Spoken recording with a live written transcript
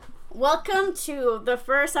Welcome to the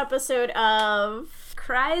first episode of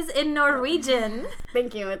Cries in Norwegian.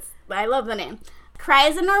 Thank you. I love the name.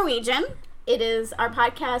 Cries in Norwegian. It is our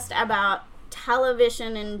podcast about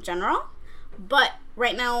television in general. But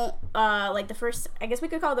right now, like the first, I guess we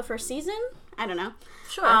could call it the first season. I don't know.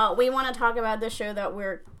 Sure. We want to talk about the show that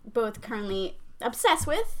we're both currently obsessed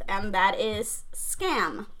with, and that is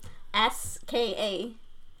Skam. S-K-A-M.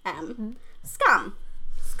 Mm-hmm. Skam.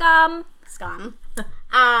 Scum. Skam.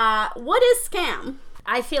 What is Skam?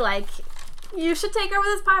 I feel like you should take over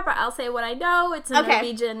this part, but I'll say what I know. It's a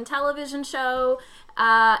Norwegian television show.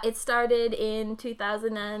 It started in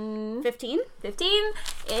 2015.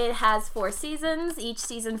 It has 4 seasons. Each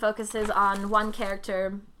season focuses on one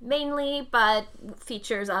character mainly, but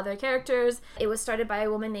features other characters. It was started by a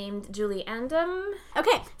woman named Julie Andem.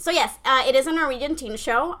 Okay, so yes, it is a Norwegian teen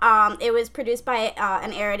show. It was produced by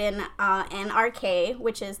and aired in NRK,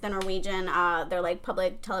 which is the Norwegian, their like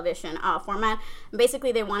public television format.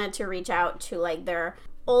 Basically, they wanted to reach out to like their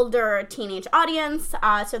older teenage audience,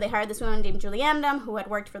 so they hired this woman named Julie Andem who had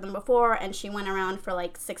worked for them before, and she went around for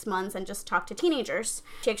like 6 months and just talked to teenagers.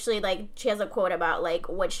 She actually she has a quote about like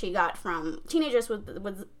what she got from teenagers was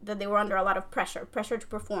that they were under a lot of pressure to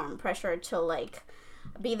perform, pressure to like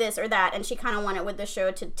be this or that, and she kind of wanted with the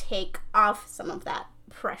show to take off some of that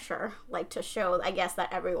pressure, like to show, I guess,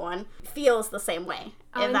 that everyone feels the same way,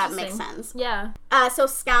 if that makes sense. Yeah. So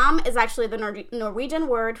Skam is actually the Norwegian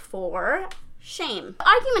word for shame. The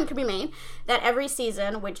argument could be made that every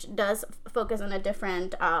season, which does focus on a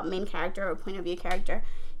different main character or point of view character,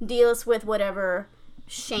 deals with whatever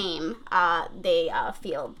shame they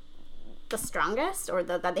feel the strongest or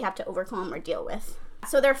that they have to overcome or deal with.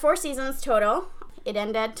 So there are 4 seasons total. It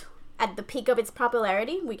ended at the peak of its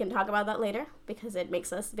popularity. We can talk about that later because it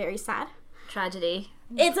makes us very sad. Tragedy.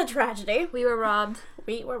 It's a tragedy. We were robbed.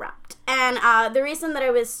 And the reason that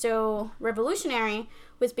it was so revolutionary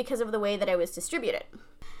was because of the way that it was distributed.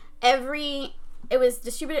 It was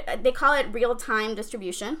distributed, they call it real-time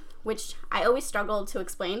distribution, which I always struggle to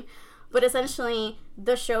explain, but essentially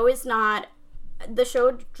the show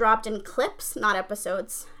dropped in clips, not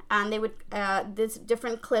episodes, and they would, these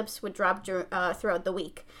different clips would drop throughout the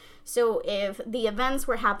week. So if the events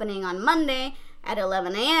were happening on Monday at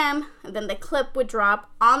 11 a.m., then the clip would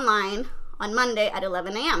drop online on Monday at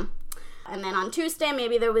 11 a.m. And then on Tuesday,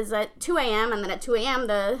 maybe there was at 2 a.m., and then at 2 a.m.,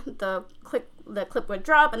 the clip would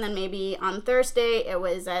drop, and then maybe on Thursday, it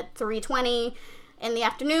was at 3:20 in the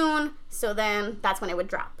afternoon, so then that's when it would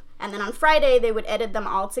drop. And then on Friday, they would edit them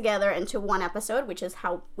all together into one episode, which is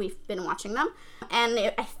how we've been watching them.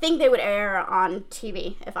 And I think they would air on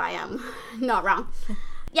TV, if I am not wrong.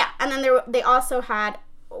 Yeah, and then they also had,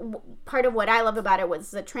 part of what I love about it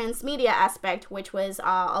was the transmedia aspect, which was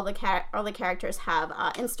all the characters have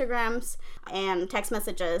Instagrams and text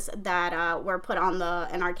messages that were put on the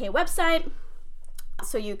NRK website,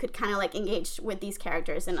 so you could kind of like engage with these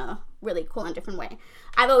characters in a really cool and different way.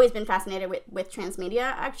 I've always been fascinated with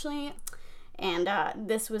transmedia, actually, and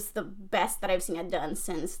this was the best that I've seen it done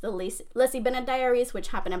since the Lizzie Bennet Diaries, which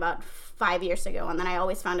happened about 5 years ago, and then I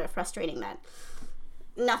always found it frustrating that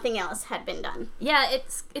nothing else had been done. Yeah,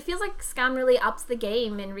 it feels like Skam really ups the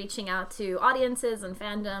game in reaching out to audiences and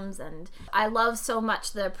fandoms, and I love so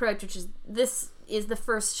much the approach, which is this is the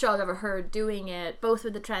first show I've ever heard doing it, both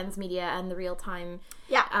with the transmedia and the real time.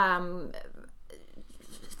 Yeah.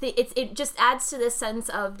 It just adds to this sense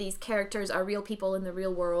of these characters are real people in the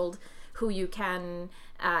real world who you can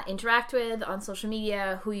interact with on social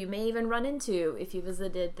media, who you may even run into if you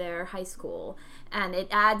visited their high school. And it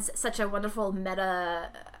adds such a wonderful meta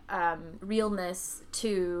realness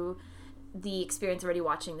to the experience of already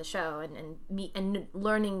watching the show and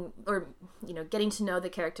learning, or getting to know the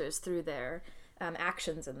characters through their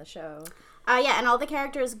actions in the show. Yeah, and all the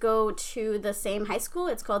characters go to the same high school.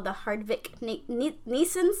 It's called the Hardvik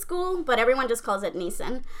Nissen School, but everyone just calls it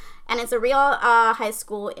Nissen. And it's a real high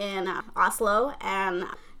school in Oslo, and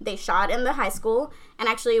they shot in the high school. And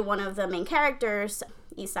actually, one of the main characters,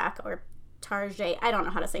 Isak, or Tarjei, I don't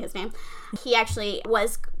know how to say his name, he actually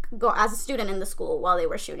was as a student in the school while they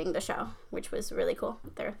were shooting the show, which was really cool.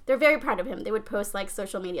 They're very proud of him. They would post like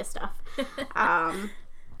social media stuff.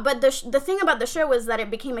 But the thing about the show was that it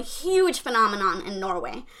became a huge phenomenon in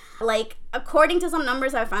Norway. Like, according to some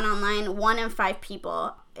numbers I found online, 1 in 5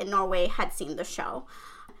 people in Norway had seen the show.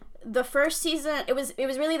 The first season, it was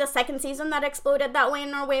really the second season that exploded that way in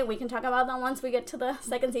Norway. We can talk about that once we get to the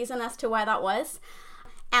second season as to why that was.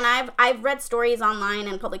 And I've read stories online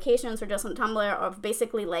and publications or just on Tumblr of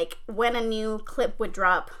basically like when a new clip would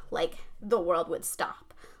drop, like the world would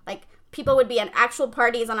stop. Like people would be at actual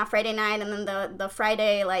parties on a Friday night, and then the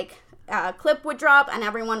Friday like clip would drop and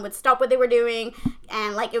everyone would stop what they were doing,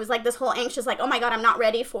 and like it was like this whole anxious like, oh my god, I'm not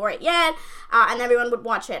ready for it yet, and everyone would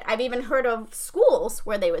watch it. I've even heard of schools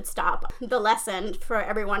where they would stop the lesson for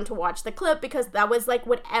everyone to watch the clip because that was like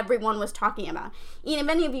what everyone was talking about. Even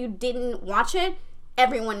if any of you didn't watch it,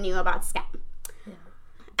 everyone knew about Scam. Yeah.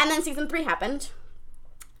 And then season 3 happened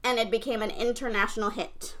and it became an international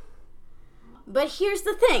hit. But here's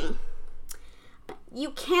the thing.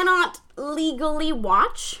 You cannot legally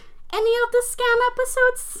watch any of the Scam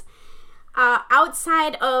episodes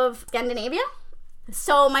outside of Scandinavia.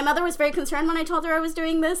 So my mother was very concerned when I told her I was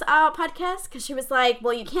doing this podcast because she was like,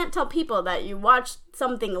 well, you can't tell people that you watched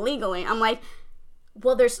something illegally. I'm like,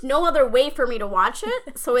 well, there's no other way for me to watch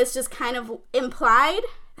it, so it's just kind of implied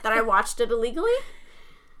that I watched it illegally.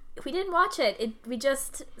 We didn't watch it. We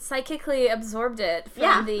just psychically absorbed it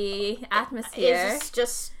from the atmosphere. It's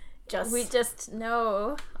just we just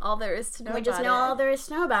know all there is to know about it. We just know all there is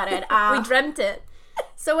to know about it. We dreamt it.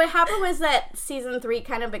 So what happened was that season 3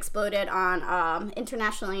 kind of exploded on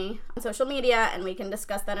internationally on social media, and we can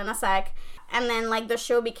discuss that in a sec. And then like the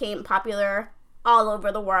show became popular all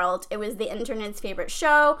over the world. It was the internet's favorite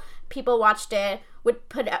show. People watched it, would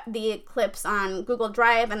put the clips on Google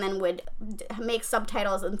Drive, and then would make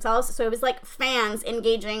subtitles themselves. So it was like fans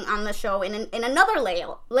engaging on the show in another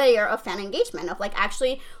layer of fan engagement, of like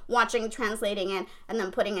actually watching, translating it, and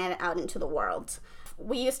then putting it out into the world.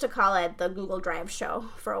 We used to call it the Google Drive show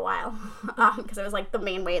for a while because it was like the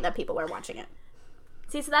main way that people were watching it.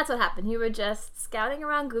 See, so that's what happened. You were just scouting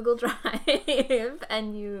around Google Drive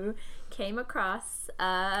and you came across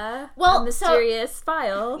a mysterious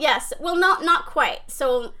file. Yes. Well, not quite.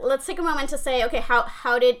 So let's take a moment to say, okay,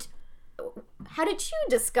 how did you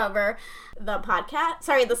discover the podcast?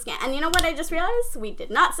 Sorry, the Scam. And you know what I just realized? We did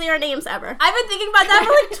not say our names ever. I've been thinking about that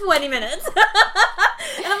for like 20 minutes.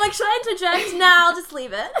 And I'm like, should I interject? No, I'll just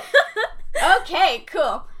leave it. Okay,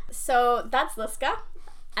 cool. So that's Liska.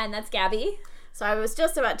 And that's Gabby. So I was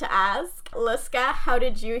just about to ask, Liska, how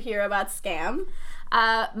did you hear about Scam?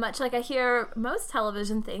 Much like I hear most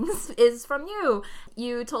television things, is from you.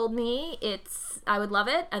 You told me I would love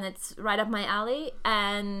it, and it's right up my alley,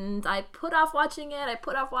 and I put off watching it. I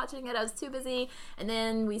was too busy, and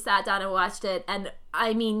then we sat down and watched it, and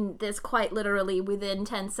I mean this quite literally within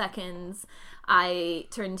 10 seconds, I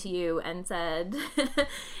turned to you and said...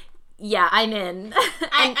 Yeah, I'm in.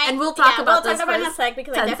 And we'll talk about this. We'll talk about it in a sec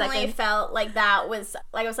because I definitely felt like that was,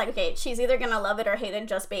 like, I was like, okay, she's either going to love it or hate it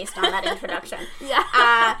just based on that introduction.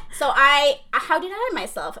 Yeah. So how did I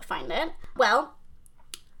myself find it? Well,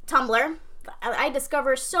 Tumblr. I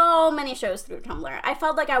discovered so many shows through Tumblr. I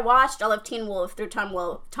felt like I watched all of Teen Wolf through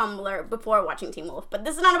Tumblr before watching Teen Wolf, but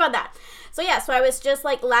this is not about that. So yeah, so I was just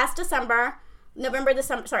like November,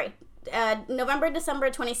 December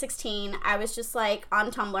 2016, I was just like on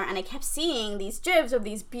Tumblr and I kept seeing these gifs of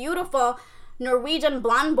these beautiful Norwegian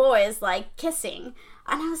blonde boys like kissing.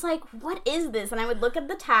 And I was like, what is this? And I would look at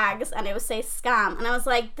the tags and it would say Scam. And I was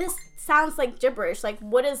like, this sounds like gibberish. Like,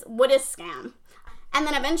 what is Scam? And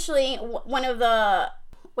then eventually one of the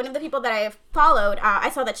people that I followed, I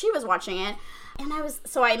saw that she was watching it. And I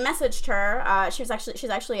messaged her. She's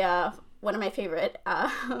actually one of my favorite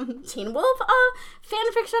Teen Wolf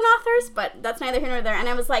fan fiction authors, but that's neither here nor there. And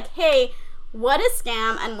I was like, hey, what is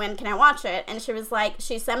Scam and when can I watch it? And she was like,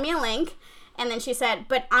 she sent me a link, and then she said,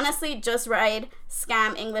 but honestly, just write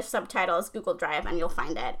Scam English subtitles Google Drive and you'll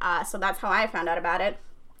find it. So that's how I found out about it.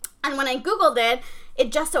 And when I Googled it,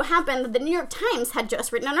 it just so happened that the New York Times had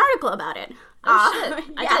just written an article about it. Oh, shit.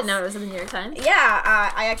 Yes. I didn't know it was in the New York Times.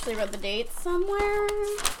 Yeah, I actually wrote the date somewhere.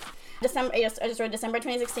 I just wrote December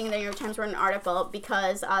 2016, the New York Times wrote an article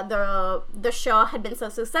because the show had been so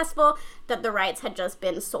successful that the rights had just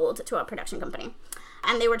been sold to a production company.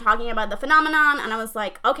 And they were talking about the phenomenon, and I was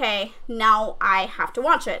like, okay, now I have to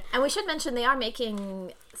watch it. And we should mention they are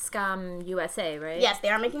making Scam USA, right? Yes, they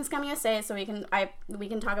are making Scam USA, so we can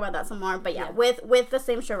talk about that some more. But yeah, with the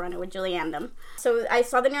same showrunner, with Julie Andem. So I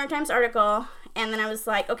saw the New York Times article, and then I was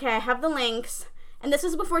like, okay, I have the links. And this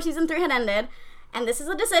was before season 3 had ended. And this is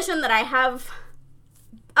a decision that I have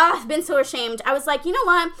been so ashamed. I was like, you know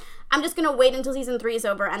what? I'm just going to wait until season 3 is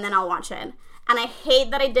over and then I'll watch it. And I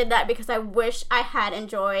hate that I did that because I wish I had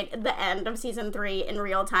enjoyed the end of season 3 in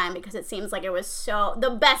real time because it seems like it was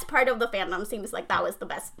the best part of the fandom seems like that was the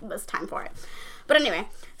best time for it. But anyway,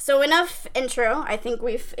 so enough intro. I think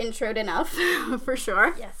we've introed enough for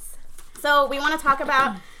sure. Yes. So we want to talk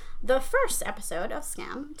about the first episode of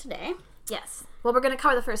Scam today. Yes. Well, we're going to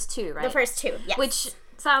cover the first 2, right? The first 2, yes. Which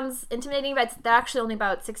sounds intimidating, but they're actually only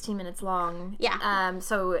about 16 minutes long. Yeah.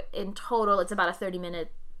 So in total, it's about a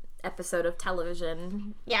 30-minute episode of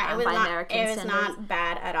television. Yeah, it was by not. American It was standards. not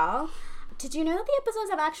bad at all. Did you know that the episodes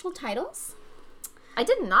have actual titles? I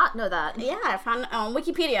did not know that. Yeah, I found on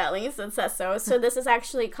Wikipedia at least it says so. So this is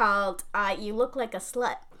actually called "You Look Like a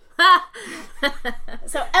Slut."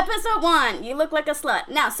 So episode 1, You Look Like a Slut.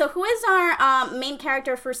 Now, so who is our main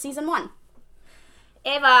character for season 1?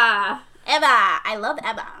 Eva. Eva. I love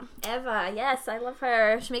Eva. Eva, yes, I love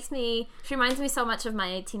her. She reminds me so much of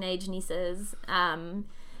my teenage nieces,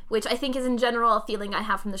 which I think is in general a feeling I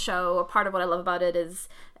have from the show, or part of what I love about it is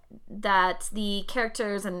that the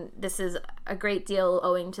characters, and this is a great deal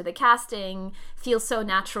owing to the casting, feel so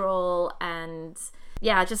natural and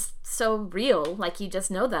just so real, like you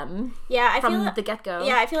just know them from the get-go.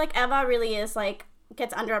 Yeah, I feel like Eva really is like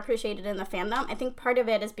gets underappreciated in the fandom. I think part of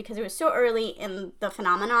it is because it was so early in the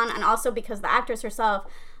phenomenon, and also because the actress herself,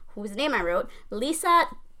 whose name I wrote, Lisa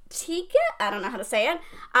Teague, I don't know how to say it,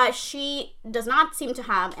 she does not seem to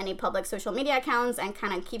have any public social media accounts and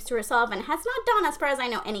kind of keeps to herself and has not done, as far as I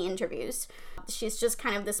know, any interviews. She's just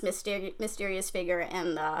kind of this mysterious figure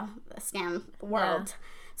in the scam world.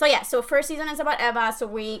 So first season is about Eva, so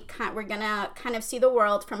we're gonna kind of see the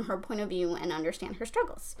world from her point of view and understand her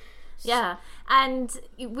struggles. Yeah, and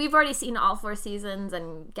we've already seen all 4 seasons,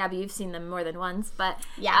 and Gabby, you've seen them more than once, but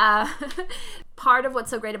part of what's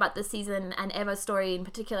so great about this season, and Eva's story in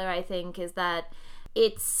particular, I think, is that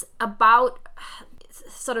it's about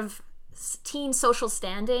sort of teen social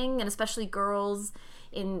standing, and especially girls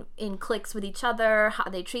in cliques with each other, how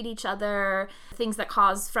they treat each other, things that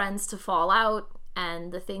cause friends to fall out,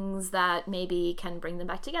 and the things that maybe can bring them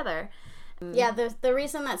back together. Yeah, the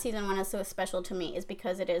reason that season 1 is so special to me is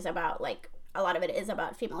because it is about, like, a lot of it is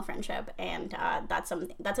about female friendship, and that's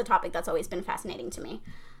a topic that's always been fascinating to me.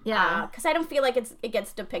 Yeah, because I don't feel like it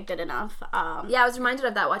gets depicted enough. I was reminded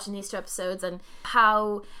of that watching these 2 episodes, and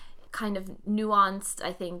how kind of nuanced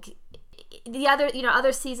I think the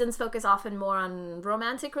other seasons focus often more on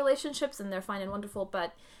romantic relationships, and they're fine and wonderful,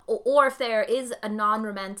 but or if there is a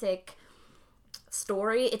non-romantic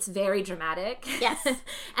story, it's very dramatic. Yes.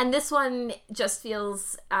 And this one just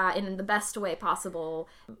feels in the best way possible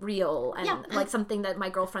real, and like something that my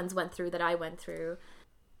girlfriends went through, that I went through.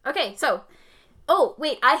 Okay, so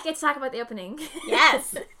wait, I get to talk about the opening.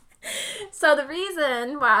 Yes. So the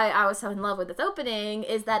reason why I was so in love with this opening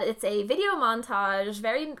is that it's a video montage,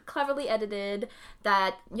 very cleverly edited,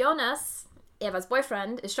 that Jonas, Eva's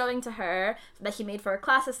boyfriend, is showing to her, that he made for a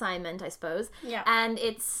class assignment, I suppose. Yeah. And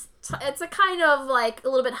it's a kind of like a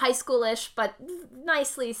little bit high schoolish, but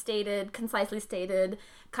nicely stated, concisely stated,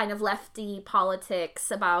 kind of lefty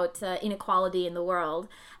politics about inequality in the world.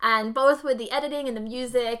 And both with the editing and the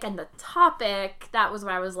music and the topic, that was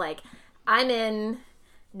where I was like, I'm in,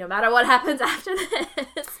 no matter what happens after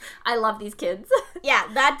this. I love these kids. Yeah,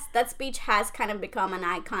 that speech has kind of become an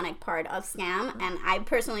iconic part of Scam, and I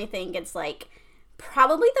personally think it's like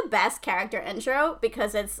probably the best character intro,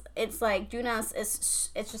 because it's like Jonas is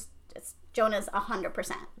it's Jonas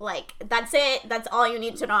 100%. Like, that's it. That's all you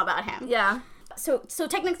need to know about him. Yeah. So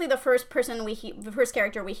technically the first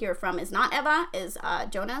character we hear from is not Eva, is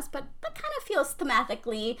Jonas, but that kind of feels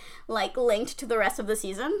thematically like linked to the rest of the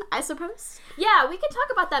season, I suppose. Yeah, we can talk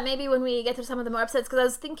about that maybe when we get to some of the more episodes, because I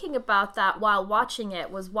was thinking about that while watching it,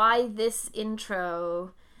 was why this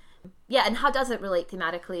intro, and how does it relate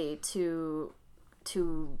thematically to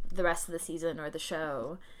the rest of the season or the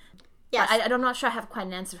show? Yes. I'm not sure I have quite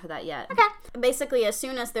an answer for that yet. Okay. Basically, as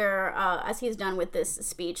soon as as he's done with this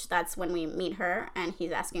speech, that's when we meet her, and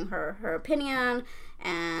he's asking her opinion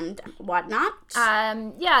and whatnot.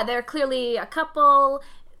 They're clearly a couple.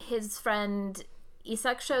 His friend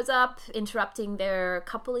Isak shows up, interrupting their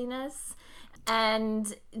coupliness.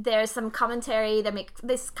 And there's some commentary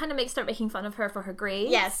that start making fun of her for her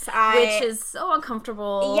grades. Yes, which is so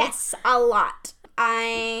uncomfortable. Yes, a lot.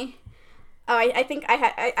 I think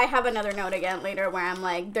I have another note again later where I'm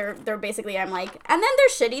like, they're basically, I'm like, and then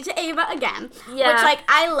they're shitty to Eva again. Yeah. Which, like,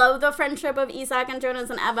 I love the friendship of Isak and Jonas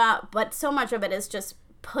and Eva, but so much of it is just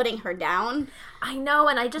putting her down. I know,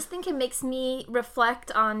 and I just think it makes me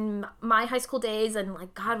reflect on my high school days and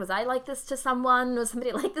like, God, was I like this to someone? Was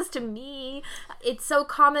somebody like this to me? It's so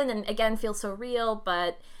common and, again, feels so real,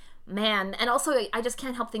 but man, and also I just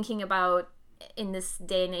can't help thinking about, in this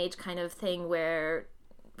day and age kind of thing where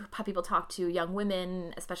how people talk to young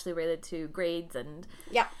women, especially related to grades and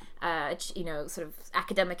sort of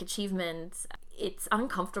academic achievements. It's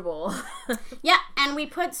uncomfortable. Yeah, and we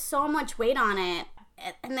put so much weight on it,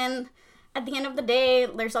 and then at the end of the day,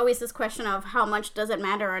 there's always this question of how much does it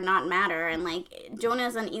matter or not matter, and like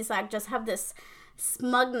Jonas and Isak just have this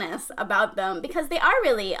smugness about them because they are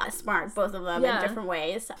really smart, both of them, in different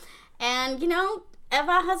ways. And,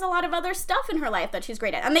 Eva has a lot of other stuff in her life that she's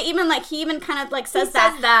great at. And they even, like, he even kind of, like, says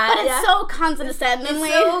that. But it's so condescendingly.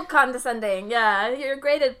 It's so condescending, yeah. You're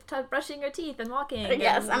great at brushing your teeth and walking.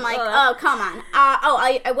 Yes, I'm like, oh, come on.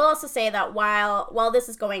 I will also say that while this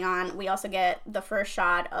is going on, we also get the first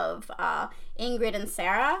shot of Ingrid and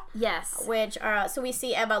Sarah. Yes. Which are, so we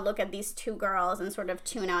see Eva look at these two girls and sort of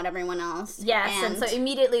tune out everyone else. Yes, and so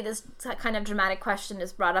immediately this kind of dramatic question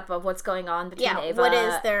is brought up of what's going on between Eva. What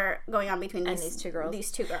is there going on between these two girls?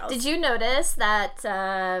 Did you notice that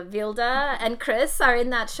Vilde and Chris are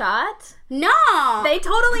in that shot? No! They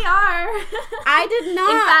totally are! I did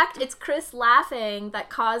not! In fact, it's Chris laughing that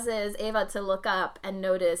causes Eva to look up and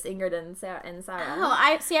notice Ingrid and Sarah. Oh,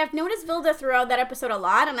 I've noticed Vilde throughout that episode a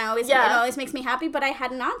lot, and it always makes me happy, but I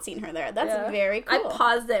had not seen her there. That's very cool. I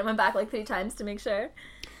paused it and went back like 3 times to make sure.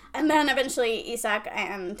 And then eventually Isak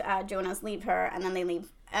and Jonas leave her, and then they leave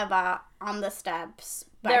Eva on the steps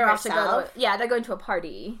by herself. They're going to a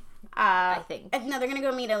party. I think. No, they're gonna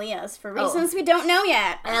go meet Elias for reasons we don't know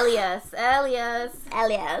yet. Elias. And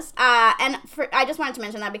I just wanted to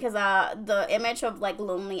mention that because the image of like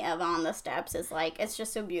lonely Eva on the steps is like, it's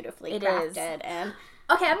just so beautifully crafted. And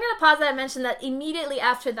okay, I'm gonna pause that and mention that immediately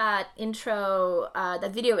after that intro,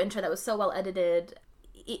 that video intro that was so well edited.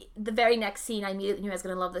 The very next scene, I immediately knew I was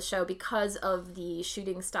going to love the show because of the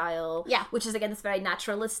shooting style, which is, again, this very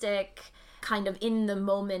naturalistic, kind of in the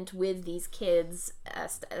moment with these kids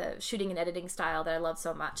shooting and editing style that I love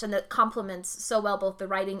so much. And that complements so well both the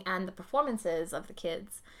writing and the performances of the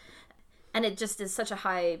kids. And it just is such a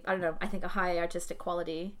high, I think a high artistic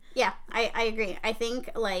quality. Yeah, I agree. I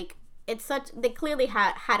think, like, they clearly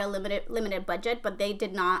had a limited budget, but they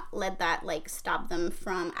did not let that, like, stop them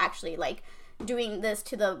from actually, like, doing this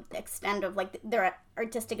to the extent of like their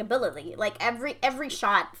artistic ability. Like every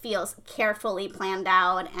shot feels carefully planned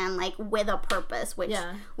out and like with a purpose, which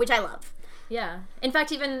I love. Yeah. In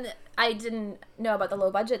fact, even I didn't know about the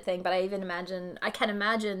low budget thing, but I can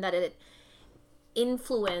imagine that it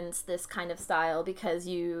influenced this kind of style because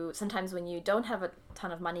sometimes when you don't have a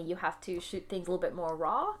ton of money, you have to shoot things a little bit more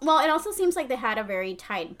raw. Well, it also seems like they had a very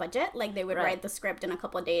tight budget. Like they would write the script in a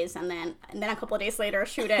couple of days and then a couple of days later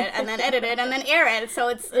shoot it and then edit it and then air it. So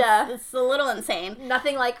it's a little insane.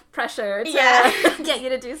 Nothing like pressure to get you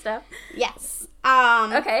to do stuff. Yes.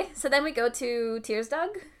 Okay, so then we go to Tearsdug.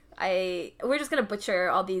 We're just gonna butcher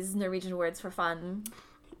all these Norwegian words for fun.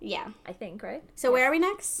 Yeah. I think, right? So where are we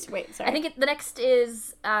next? Wait, sorry. I think the next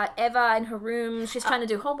is Eva in her room. She's trying to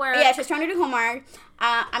do homework. Yeah, she's trying to do homework.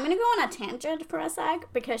 I'm going to go on a tangent for a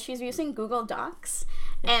sec because she's using Google Docs.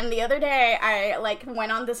 And the other day, I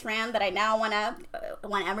went on this rant that I now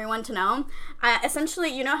want everyone to know. Essentially,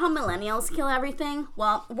 you know how millennials kill everything?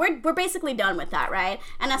 Well, we're basically done with that, right?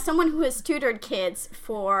 And as someone who has tutored kids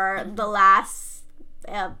for the last,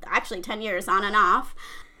 actually 10 years on and off,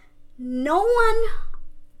 no one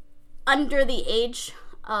under the age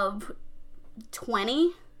of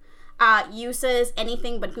 20 uses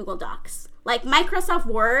anything but Google Docs. Like, Microsoft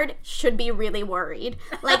Word should be really worried.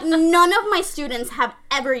 Like, none of my students have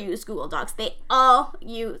ever used Google Docs. They all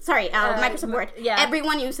use, Microsoft Word. Yeah.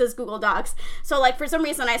 Everyone uses Google Docs. So, like, for some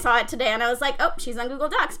reason, I saw it today, and I was like, oh, she's on Google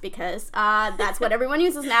Docs, because that's what everyone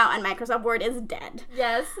uses now, and Microsoft Word is dead.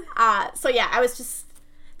 Yes. So, yeah, I was just...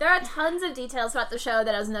 There are tons of details throughout the show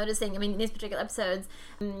that I was noticing, in these particular episodes,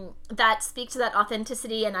 that speak to that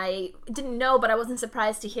authenticity, and I didn't know, but I wasn't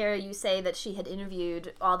surprised to hear you say that she had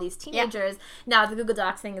interviewed all these teenagers. Yeah. Now, the Google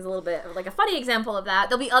Docs thing is a little bit like a funny example of that.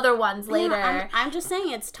 There'll be other ones later. Yeah, I'm just saying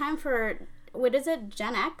it's time for, what is it,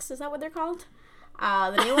 Gen X? Is that what they're called?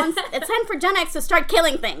 The new ones? It's time for Gen X to start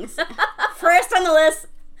killing things. First on the list,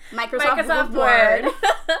 Microsoft Word.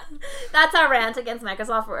 That's our rant against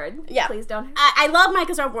Microsoft Word. Yeah. Please don't. I love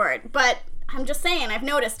Microsoft Word, but I'm just saying, I've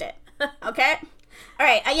noticed it. Okay? All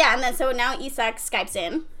right. And then so now Isak Skypes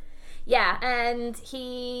in. Yeah, and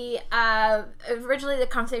he, originally the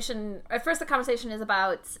conversation is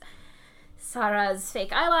about Sarah's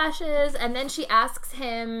fake eyelashes, and then she asks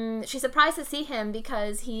him, she's surprised to see him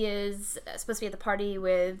because he is supposed to be at the party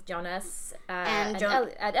with Jonas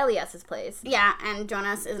at Elias's place. Yeah, and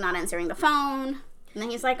Jonas is not answering the phone, and then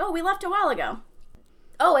he's like, oh, we left a while ago.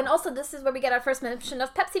 Oh, and also this is where we get our first mention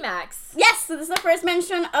of Pepsi Max. Yes, so this is the first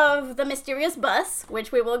mention of the mysterious bus,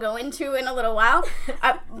 which we will go into in a little while.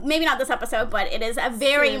 Maybe not this episode, but it is a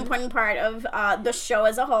very important part of the show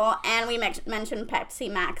as a whole, and we mentioned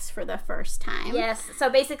Pepsi Max for the first time. Yes, so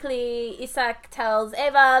basically Isak tells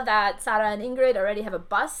Eva that Sarah and Ingrid already have a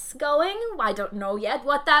bus going. I don't know yet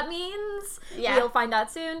what that means. Yeah. We'll find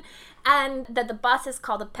out soon. And that the bus is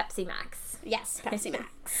called a Pepsi Max. Yes, Pepsi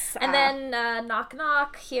Max. And then, knock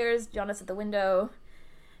knock, here's Jonas at the window.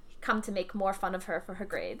 come to make more fun of her for her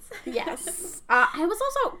grades. Yes. I was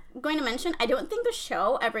also going to mention, I don't think the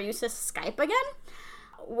show ever uses Skype again,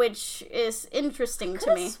 which is interesting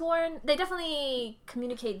to me. I sworn they definitely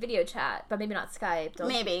communicate video chat, but maybe not Skype.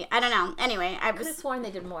 Maybe. I don't know. Anyway, I could have sworn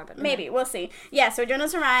they did more, but maybe. We'll see. Yeah, so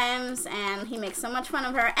Jonas arrives, and he makes so much fun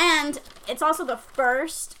of her, and it's also the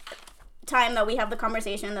first time that we have the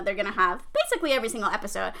conversation that they're going to have basically every single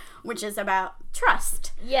episode, which is about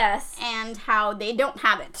trust. Yes. And how they don't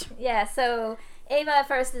have it. Yeah, so Ava at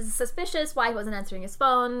first is suspicious why he wasn't answering his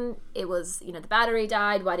phone. It was, the battery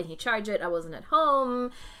died. Why didn't he charge it? I wasn't at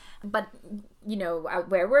home. But,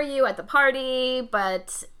 where were you at the party?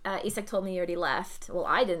 But Isak told me he already left. Well,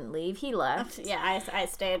 I didn't leave. He left. Yeah, I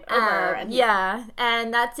stayed over.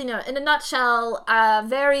 And that's, in a nutshell,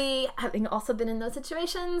 having also been in those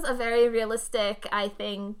situations, a very realistic, I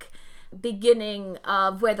think, beginning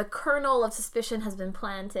of where the kernel of suspicion has been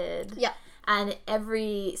planted. Yeah. And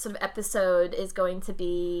every sort of episode is going to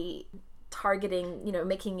be targeting,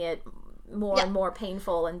 making it more and more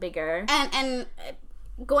painful and bigger. And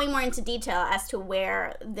going more into detail as to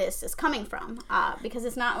where this is coming from. Because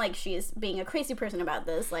it's not like she's being a crazy person about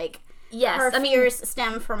this. Like, her fears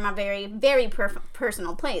stem from a very, very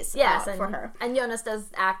personal place for her. And Jonas does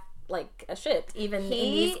act like a shit, even in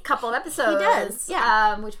these couple of episodes. He does,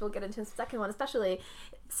 yeah. Which we'll get into the second one especially.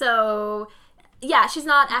 So... yeah, she's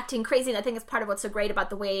not acting crazy, and I think it's part of what's so great about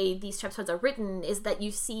the way these episodes are written is that you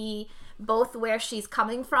see both where she's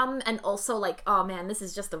coming from and also like, oh man, this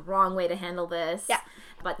is just the wrong way to handle this. Yeah.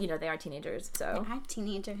 But, they are teenagers, so... They are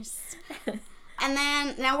teenagers. And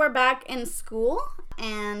then, now we're back in school,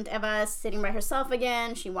 and Eva is sitting by herself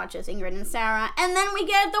again. She watches Ingrid and Sarah, and then we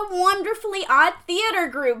get the wonderfully odd theater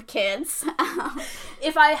group kids.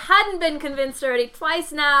 If I hadn't been convinced already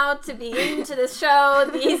twice now to be into this show,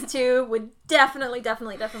 these two would definitely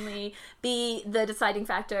be the deciding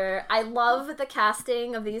factor. I love the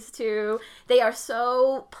casting of these two. They are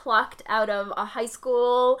so plucked out of a high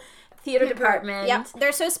school theater department. Yep,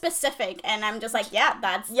 they're so specific, and I'm just like, yeah,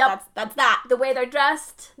 that's that. The way they're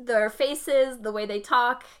dressed, their faces, the way they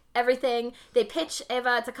talk, everything. They pitch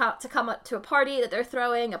Eva to come up to a party that they're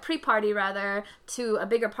throwing, a pre-party rather, to a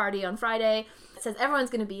bigger party on Friday. It says everyone's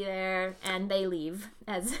going to be there, and they leave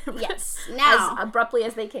as abruptly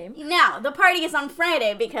as they came. Now, the party is on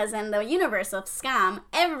Friday because in the universe of Skam,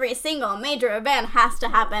 every single major event has to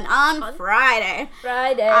happen on Friday.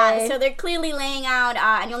 So they're clearly laying out,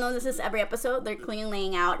 and you'll notice this every episode, they're clearly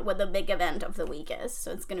laying out what the big event of the week is.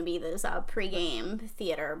 So it's going to be this pre-game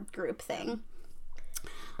theater group thing.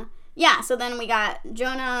 Yeah, so then we got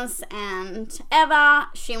Jonas and Eva.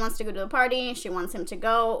 She wants to go to the party. She wants him to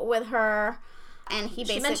go with her. And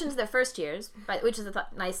she mentions their first years, which is a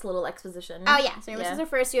nice little exposition. Oh, yeah. So he mentions their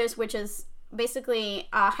first years, which is basically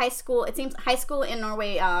high school. It seems high school in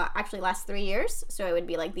Norway actually lasts 3 years. So it would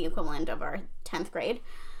be like the equivalent of our 10th grade.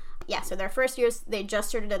 Yeah, so their first years, they just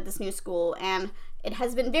started at this new school. And it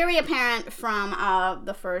has been very apparent from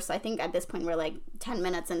the first, I think at this point we're like 10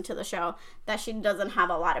 minutes into the show, that she doesn't have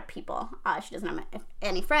a lot of people. She doesn't have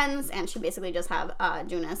any friends, and she basically just have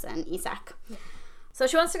Jonas and Isak. Yeah. So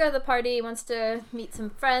she wants to go to the party, wants to meet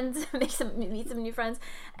some friends, meet some new friends.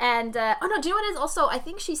 And, do you know what it is? Also, I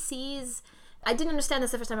think she sees... I didn't understand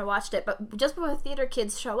this the first time I watched it, but just before the theater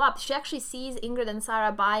kids show up, she actually sees Ingrid and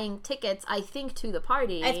Sarah buying tickets, I think, to the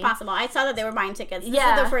party. It's possible. I saw that they were buying tickets. This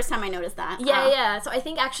is the first time I noticed that. Yeah. So I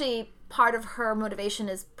think actually part of her motivation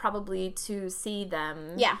is probably to see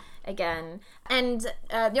them again. And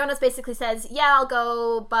Jonas basically says, yeah, I'll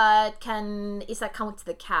go, but can Isak come to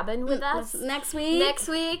the cabin with us? Next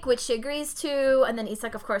week, which she agrees to. And then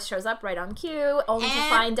Isak, of course, shows up right on cue, only to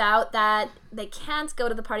find out that they can't go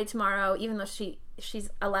to the party tomorrow, even though she's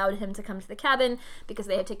allowed him to come to the cabin because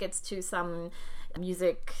they have tickets to some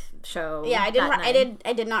music show. Yeah, I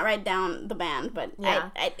did not write down the band, but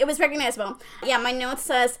it was recognizable. Yeah, my note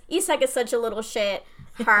says Isak is such a little shit.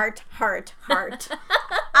 Heart.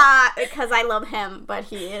 Because I love him, but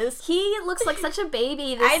he is. He looks like such a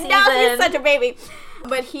baby this season. I know he's such a baby,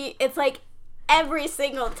 but it's like every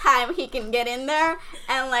single time he can get in there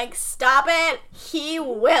and like stop it, he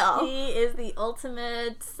will. He is the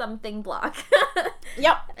ultimate something block.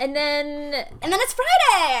 Yep. And then it's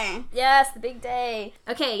Friday. Yes, the big day.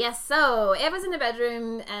 Okay, yes. So Eva's in the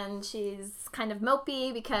bedroom and she's kind of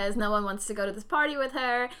mopey because no one wants to go to this party with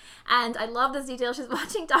her. And I love this detail. She's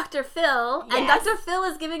watching Dr. Phil, and Dr. Phil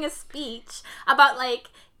is giving a speech about like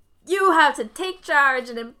you have to take charge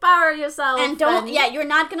and empower yourself. And you're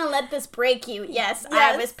not going to let this break you. Yes,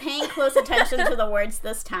 I was paying close attention to the words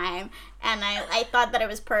this time. And I thought that it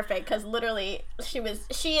was perfect because literally she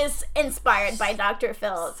is inspired by Dr.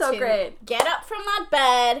 Phil so to great. Get up from that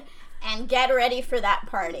bed and get ready for that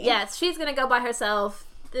party. Yes, she's going to go by herself.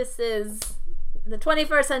 This is the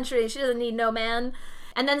 21st century. She doesn't need no man.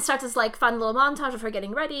 And then starts this like fun little montage of her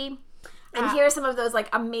getting ready. And here are some of those, like,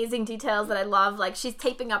 amazing details that I love. Like, she's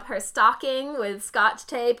taping up her stocking with Scotch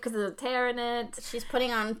tape because there's a tear in it. She's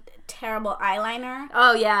putting on terrible eyeliner.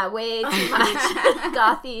 Oh, yeah, way too much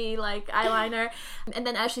gothy, like, eyeliner. And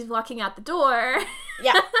then as she's walking out the door...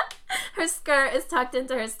 Yeah. Her skirt is tucked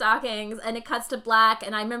into her stockings, and it cuts to black,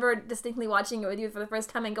 and I remember distinctly watching it with you for the first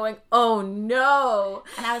time and going, oh, no.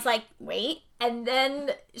 And I was like, wait. And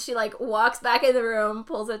then she, like, walks back in the room,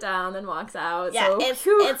 pulls it down, and walks out. Yeah,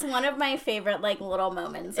 so, it's one of my favorite, like, little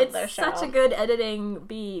moments of the show. It's such a good editing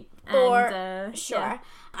beat. Sure. Yeah.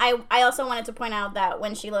 I also wanted to point out that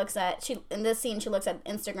when in this scene, she looks at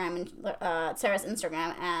Instagram, and Sarah's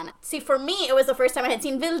Instagram, and see, for me, it was the first time I had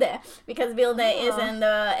seen Vilde, because Vilde is in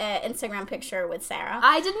the Instagram picture with Sarah.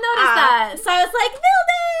 I didn't notice that. So I was like,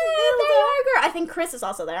 Vilde! There you are, girl. I think Chris is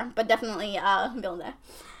also there, but definitely Vilde.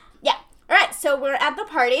 Yeah. All right, so we're at the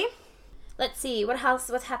party. Let's see, what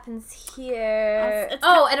happens here?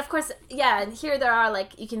 And of course, yeah, and here there are,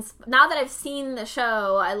 like, you can, now that I've seen the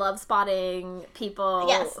show, I love spotting people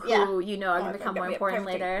who, you know, are going to become more important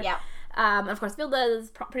later. Yeah. Of course, Vilde is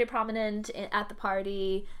pretty prominent at the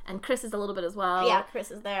party, and Chris is a little bit as well. Yeah, Chris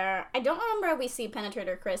is there. I don't remember if we see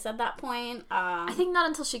Penetrator Chris at that point. I think not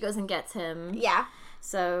until she goes and gets him. Yeah.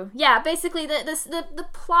 So, yeah, basically, the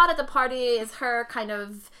plot at the party is her kind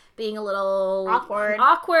of being a little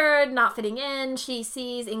awkward, not fitting in. She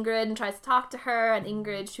sees Ingrid and tries to talk to her, and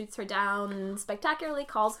Ingrid shoots her down and spectacularly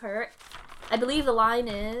calls her, I believe the line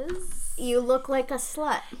is... You look like a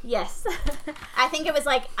slut. Yes. I think it was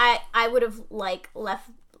like, I would have, like, left...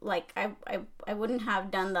 Like, I wouldn't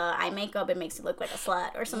have done the eye makeup. It makes you look like a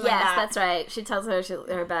slut or something like that. Yes, that's right. She tells her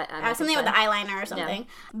her bad something with the eyeliner or something. Yeah.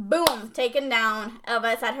 Boom, taken down.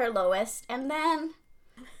 Elva's at her lowest. And then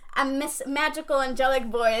a magical angelic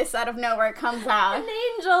voice out of nowhere comes out. An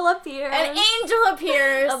angel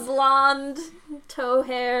appears. A blonde,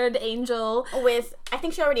 tow-haired angel. With, I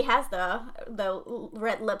think she already has the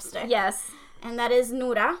red lipstick. Yes. And that is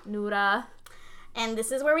Noora. Noora. And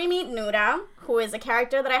this is where we meet Noora, who is a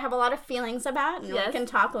character that I have a lot of feelings about, and we can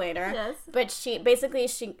talk later. Yes. But she's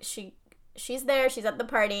there, she's at the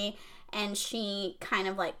party, and she kind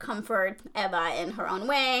of, like, comforts Eva in her own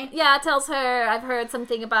way. Yeah, tells her, I've heard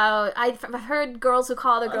something about, I've heard girls who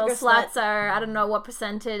call the girls sluts are, I don't know what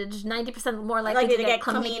percentage, 90% more likely to get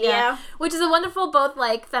chlamydia. Which is a wonderful, both,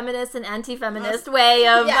 like, feminist and anti-feminist way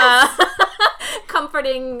of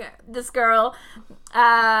comforting this girl.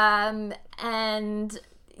 And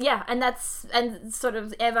that's, and sort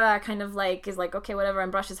of Eva kind of, like, is like, okay, whatever, and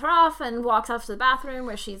brushes her off and walks off to the bathroom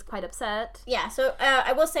where she's quite upset. Yeah, so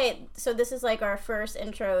I will say, so this is, like, our first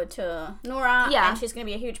intro to Noora, and she's going to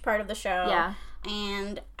be a huge part of the show. Yeah.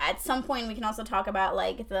 And at some point we can also talk about,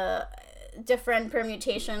 like, the different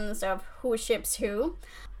permutations of who ships who.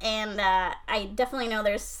 And I definitely know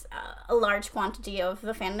there's a large quantity of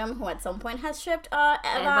the fandom who at some point has shipped Eva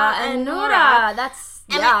and Noora.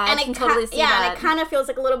 I can totally see that. And it kind of feels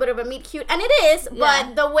like a little bit of a meet cute, and it is.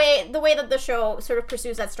 But the way that the show sort of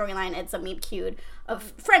pursues that storyline, it's a meet cute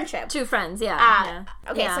of friendship. Two friends,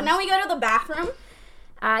 Okay, so now we go to the bathroom.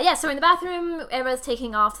 So in the bathroom, Eva's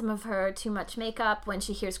taking off some of her too much makeup when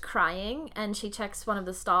she hears crying, and she checks one of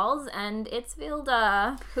the stalls, and it's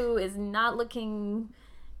Vilde, who is not looking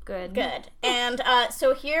good. And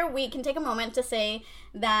so here we can take a moment to say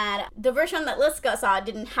that the version that Liska saw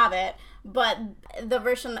didn't have it, but the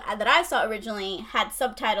version that I saw originally had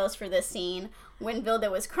subtitles for this scene when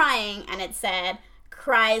Vilde was crying, and it said,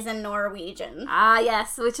 cries in Norwegian. Ah,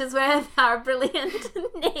 yes, which is where our brilliant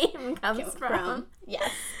name comes from.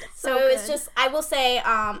 Yes. So it was just, I will say,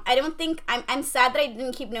 I don't think, I'm sad that I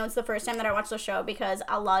didn't keep notes the first time that I watched the show, because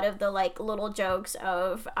a lot of the, like, little jokes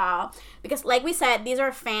of, because like we said, these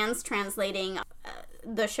are fans translating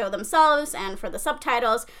the show themselves and for the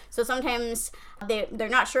subtitles, so sometimes they're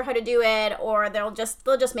not sure how to do it, or they'll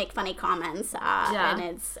just make funny comments, and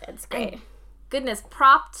it's great. And goodness,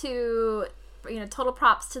 total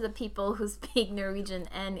props to the people who speak Norwegian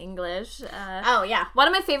and English. One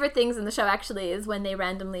of my favorite things in the show, actually, is when they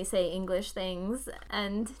randomly say English things,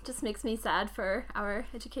 and just makes me sad for our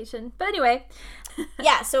education. But anyway.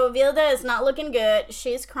 So Vilde is not looking good.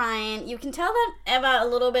 She's crying. You can tell that Eva a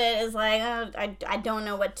little bit is like, I don't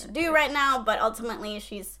know what to do right now, but ultimately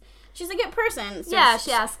she's she's a good person. So yeah,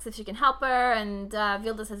 she asks if she can help her, and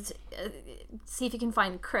Vilde says, see if you can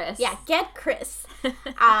find Chris. Yeah, get Chris.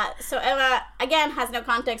 So Eva, again, has no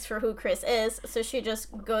context for who Chris is, so she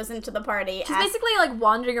just goes into the party. She's basically, like,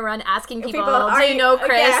 wandering around asking people, Are do you know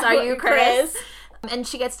Chris? Yeah, are you Chris? And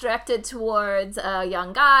she gets directed towards a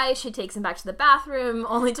young guy. She takes him back to the bathroom,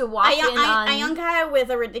 only to walk in on... A young guy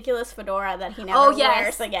with a ridiculous fedora that he never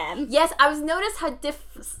wears again. Yes, I was noticed how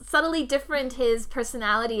subtly different his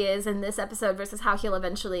personality is in this episode versus how he'll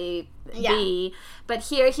eventually be. But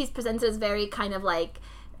here he's presented as very kind of like...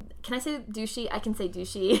 Can I say douchey? I can say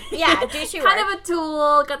douchey. Yeah, douchey kind of a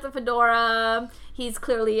tool, got the fedora. He's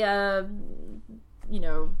clearly a,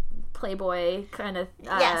 playboy kind of.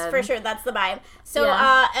 Yes, for sure. That's the vibe. So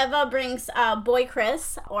Eva brings boy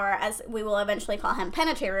Chris, or as we will eventually call him,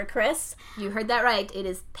 Penetrator Chris. You heard that right. It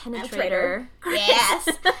is Penetrator Chris. Yes.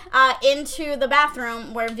 Into the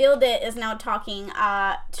bathroom where Vilde is now talking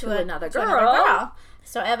to another girl.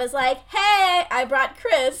 So Eva's like, hey, I brought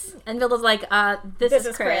Chris. And Vilda's like, this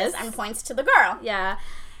is Chris. And points to the girl. Yeah.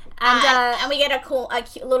 And we get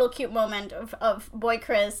a little cute moment of boy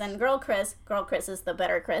Chris and girl Chris. Girl Chris is the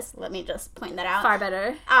better Chris. Let me just point that out. Far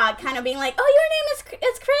better. Kind of being like, oh, your name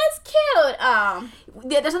is Chris?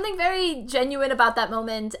 Cute. Yeah, there's something very genuine about that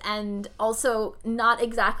moment, and also not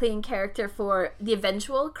exactly in character for the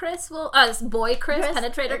eventual Chris. Boy Chris,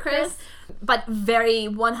 Penetrator Chris. But very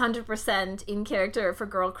 100% in character for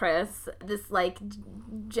girl Chris. This, like,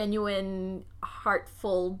 genuine,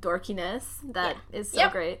 heartful dorkiness that is so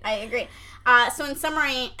great. I agree. So in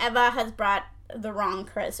summary, Eva has brought the wrong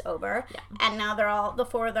Chris over, and now the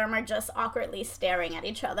four of them are just awkwardly staring at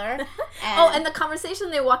each other. And the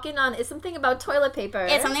conversation they walk in on is something about toilet paper.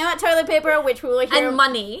 It's something about toilet paper, which we will hear... And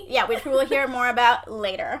money. Yeah, which we will hear more about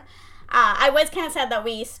later. I was kind of sad that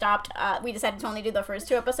we stopped. We decided to only do the first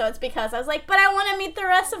 2 episodes because I was like, but I want to meet the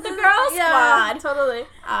rest of the girl squad. Yeah, totally.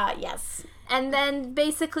 Yes. And then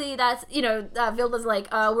basically that's, Vilda's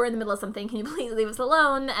like, we're in the middle of something. Can you please leave us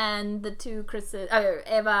alone? And the two Chris's,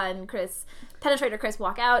 Eva and Chris, Penetrator Chris,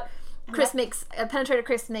 walk out. Penetrator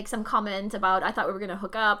Chris makes some comment about, I thought we were going to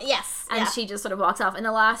hook up. Yes. And she just sort of walks off. And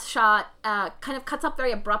the last shot kind of cuts up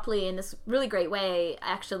very abruptly in this really great way,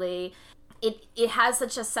 actually. It has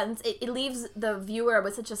such a sense, it leaves the viewer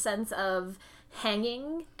with such a sense of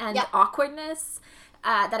hanging and awkwardness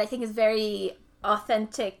that I think is very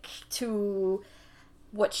authentic to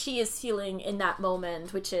what she is feeling in that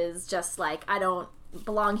moment, which is just like, I don't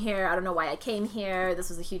belong here, I don't know why I came here, this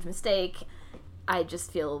was a huge mistake, I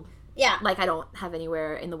just feel like I don't have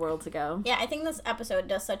anywhere in the world to go. Yeah, I think this episode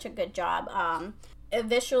does such a good job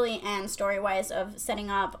visually and story-wise of setting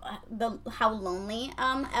up how lonely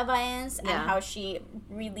Eva is and how she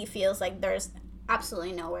really feels like there's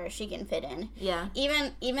absolutely nowhere she can fit in. Yeah.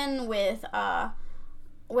 Even with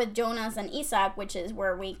Jonas and Isak, which is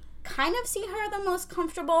where we kind of see her the most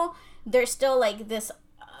comfortable, there's still like this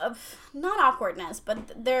not awkwardness,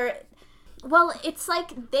 but they're... Well, it's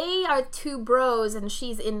like they are two bros and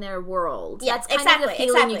she's in their world. Yes, that's kind of the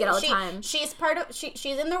feeling you get all the time. She's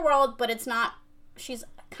she's in their world, but it's not... She's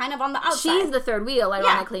kind of on the outside. She's the third wheel,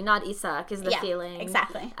 ironically, not Isak, is the feeling.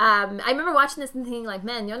 Exactly. I remember watching this and thinking, like,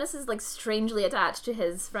 man, Jonas is, like, strangely attached to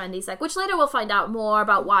his friend Isak, which later we'll find out more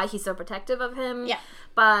about why he's so protective of him. Yeah.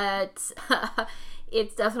 But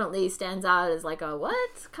it definitely stands out as, like, a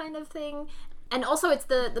what kind of thing. And also, it's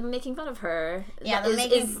the making fun of her. Yeah,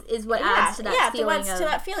 is what adds to that feeling. To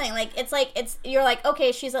that feeling. You're like,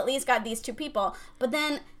 okay, she's at least got these two people, but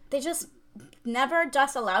then they just never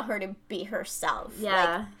just allow her to be herself.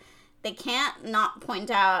 Yeah. Like, they can't not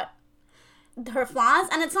point out her flaws,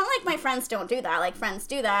 and it's not like my friends don't do that. Like, friends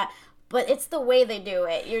do that, but it's the way they do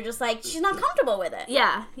it. You're just like, she's not comfortable with it.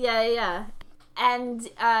 Yeah. And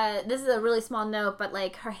this is a really small note, but,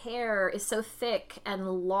 like, her hair is so thick and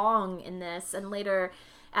long in this, and later,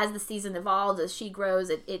 as the season evolves, as she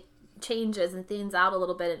grows, it changes and thins out a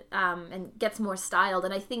little bit, and gets more styled.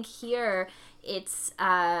 And I think here it's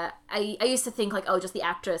I used to think like, oh, just the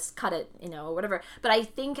actress cut it, or whatever, but I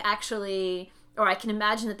think actually, or I can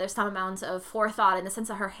imagine that there's some amount of forethought in the sense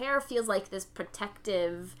that her hair feels like this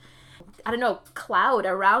protective, I don't know, cloud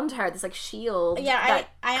around her, this like shield that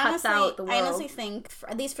cuts out the world. I honestly think,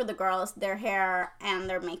 at least for the girls, their hair and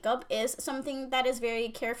their makeup is something that is very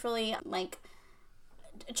carefully like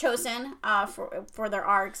chosen for their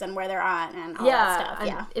arcs and where they're at and all that stuff.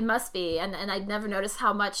 Yeah, it must be. And I'd never noticed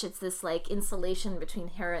how much it's this like insulation between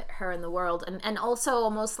her and the world, and also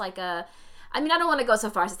almost like a, I mean, I don't want to go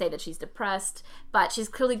so far as to say that she's depressed, but she's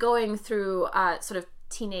clearly going through sort of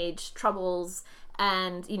teenage troubles,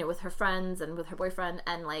 and with her friends and with her boyfriend,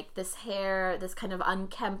 and like this hair, this kind of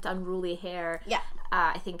unkempt, unruly hair,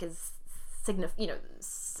 I think is signals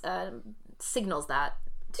that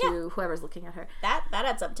to whoever's looking at her. That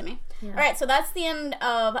adds up to me. All right, so that's the end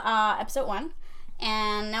of episode 1.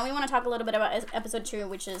 And now we want to talk a little bit about episode 2,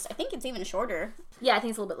 which is, I think it's even shorter. Yeah, I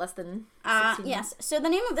think it's a little bit less than 16 yes. So the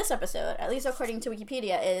name of this episode, at least according to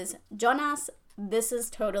Wikipedia, is Jonas, This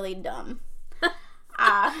Is Totally Dumb.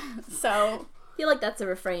 So... I feel like that's a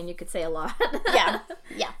refrain you could say a lot. yeah,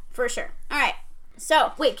 for sure. All right,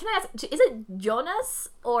 so... Wait, can I ask, is it Jonas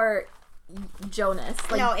or Jonas?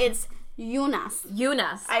 Like, no, it's... Jonas.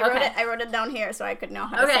 I wrote it down here so I could know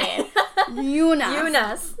how to say it.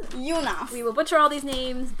 Jonas. We will butcher all these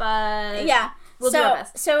names, but we'll do our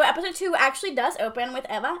best. So episode 2 actually does open with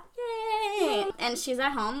Eva. Yay! And she's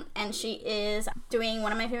at home and she is doing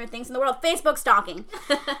one of my favorite things in the world, Facebook stalking.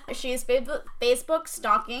 She's Facebook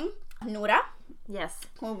stalking Noura. Yes.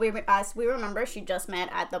 Well, as we remember, she just met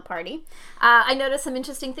at the party. I noticed some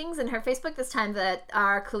interesting things in her Facebook this time that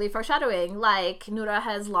are clearly foreshadowing. Like, Noura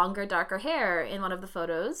has longer, darker hair in one of the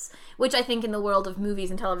photos, which I think in the world of movies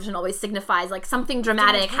and television always signifies, like, something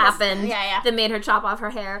dramatic happened that made her chop off her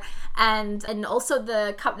hair. And also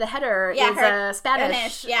the header is a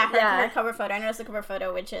Spanish. Her cover photo. I noticed the cover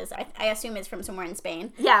photo, which is, I assume is from somewhere in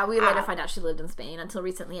Spain. Yeah, we later find out she lived in Spain until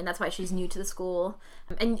recently, and that's why she's new to the school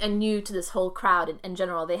and new to this whole crowd in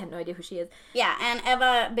general. They had no idea who she is. Yeah, and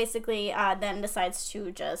Eva basically then decides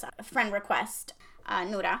to just friend request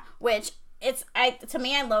Noura, which to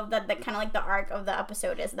me, I love that the kind of like the arc of the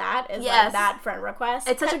episode is like that friend request.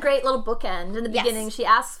 It's such a great little bookend. In the beginning, she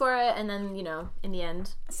asks for it, and then in the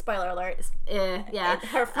end, spoiler alert,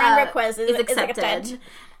 her friend request is accepted.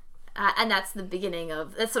 And that's the beginning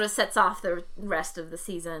of... It sort of sets off the rest of the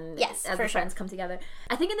season as the friends come together.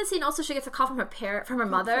 I think in the scene also she gets a call from her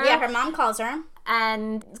mother. Yeah, her mom calls her.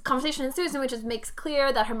 And conversation ensues in which it makes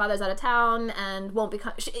clear that her mother's out of town and won't be...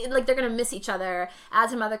 they're going to miss each other.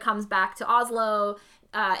 As her mother comes back to Oslo,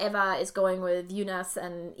 Eva is going with Jonas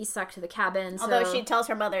and Isak to the cabin. Although she tells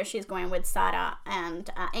her mother she's going with Sara and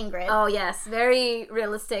Ingrid. Oh, yes. Very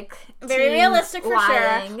realistic. Very realistic for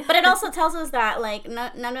sure. But it also tells us that, like,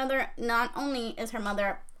 not only is her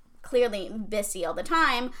mother clearly busy all the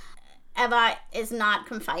time, Eva is not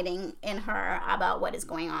confiding in her about what is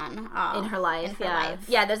going on in her life.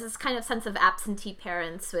 Yeah, there's this kind of sense of absentee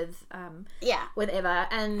parents with Eva,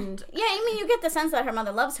 and I mean, you get the sense that her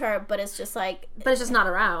mother loves her, but it's just like, it's just not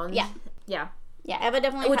around. Yeah, Eva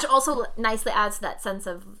definitely, which also nicely adds to that sense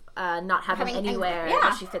of not having anywhere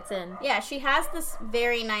that she fits in. Yeah, she has this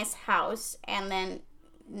very nice house, and then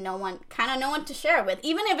no one to share with,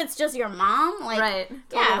 even if it's just your mom. Like, right,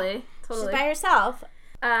 totally. She's by herself.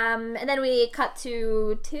 And then we cut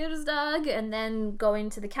to Tirsdag and then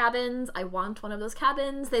going to the cabins. I want one of those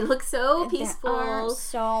cabins. They look so peaceful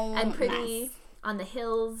and pretty. Nice. On the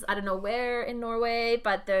hills. I don't know where in Norway,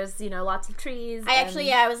 but there's, lots of trees.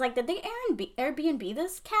 I was like, did they Airbnb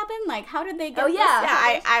this cabin? Like, how did they get this?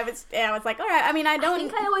 Yeah. I was like, all right. I mean, I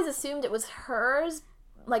think I always assumed it was hers,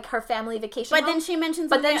 like her family vacation But home. then she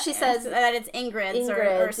mentions she says that it's Ingrid's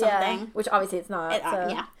or something. Yeah, which obviously it's not.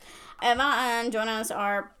 Eva and Jonas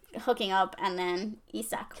are hooking up, and then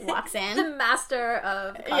Isak walks in. The master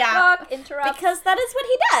of cock interrupts. Because that is what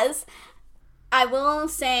he does. I will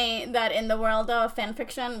say that in the world of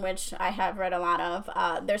fanfiction, which I have read a lot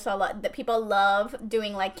of, there's a lot that people love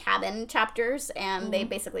doing, like, cabin chapters, and they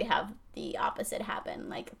basically have the opposite happen.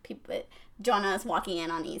 Like, Jonas walking in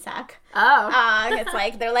on Isak. Oh. It's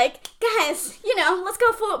like, they're like, guys, let's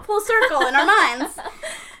go full circle in our minds.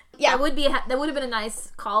 Yeah, that would have been a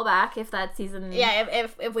nice callback if that season. Yeah,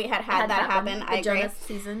 if we had that happen, I agree. Jonas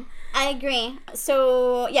season. I agree.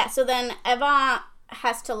 So then Eva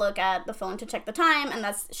has to look at the phone to check the time, and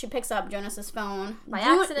she picks up Jonas's phone by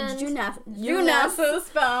accident. Jonas's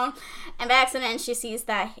phone, and by accident she sees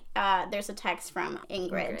that there's a text from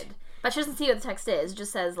Ingrid. But she doesn't see what the text is. It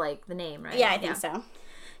just says, like, the name, right? Yeah, I think so.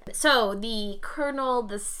 So, the kernel,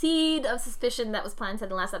 the seed of suspicion that was planted in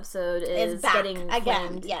the last episode is back getting again.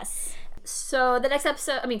 flamed. Yes. So, the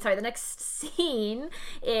next scene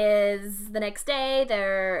is the next day.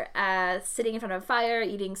 They're sitting in front of a fire,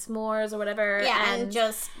 eating s'mores or whatever. Yeah, and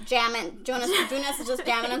just jamming. Jonas is just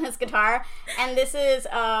jamming on his guitar. And this is,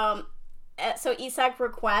 so Isak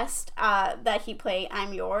requests that he play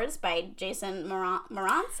I'm Yours by Jason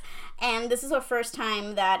Mraz. And this is the first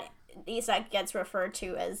time that Isak gets referred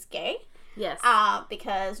to as gay. Yes.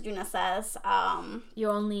 Because Jonas says, you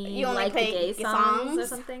only like the gay songs or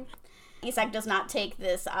something. Isak does not take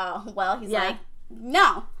this well. He's like,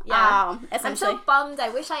 no. Yeah. Essentially. I'm so bummed. I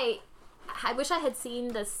wish I I wish I had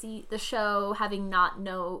seen the show having not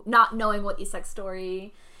knowing what Isak's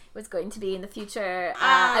story was going to be in the future.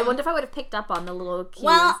 I wonder if I would have picked up on the little cues.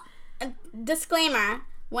 Well, disclaimer,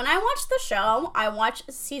 when I watched the show, I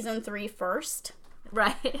watched season 3 first.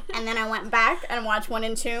 Right. And then I went back and watched 1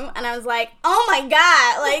 and 2, and I was like, oh my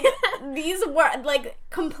god, like, these were, like,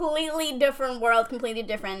 completely different world, completely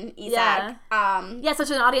different Isak. Yeah, so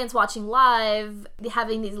to an audience watching live,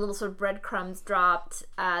 having these little sort of breadcrumbs dropped,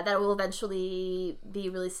 that will eventually be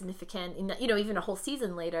really significant, even a whole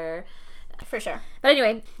season later. For sure. But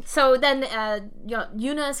anyway, so then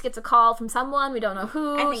Jonas gets a call from someone, we don't know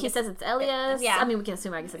who. He says it's Elias. Yeah. I mean, we can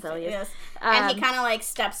assume, I guess it's Elias. Yes. And he kind of like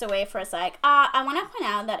steps away for a sec. I want to point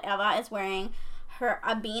out that Eva is wearing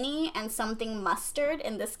a beanie and something mustard.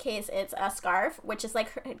 In this case, it's a scarf, which is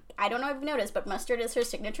like I don't know if you've noticed, but mustard is her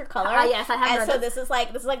signature color. Yes, I have noticed. And so this is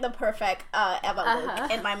like the perfect Eva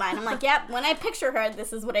look in my mind. I'm like, yep. When I picture her,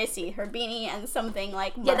 this is what I see: her beanie and something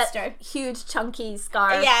like mustard. That huge chunky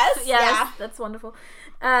scarf. Yes, yeah, that's wonderful.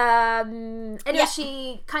 Anyway,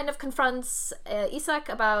 she kind of confronts Isak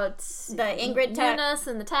about the Ingrid Jonas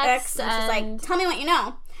and the text, and she's like, "Tell me what you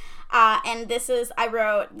know." And this is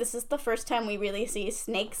the first time we really see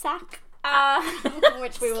Snake Sack,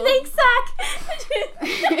 which we will... Snake Sack!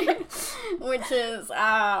 Which is,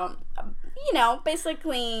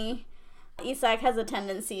 basically, Isak has a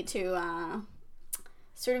tendency to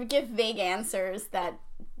sort of give vague answers that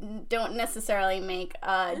don't necessarily make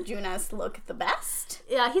Jonas look the best.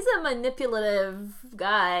 Yeah, he's a manipulative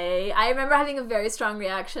guy. I remember having a very strong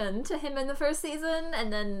reaction to him in the first season,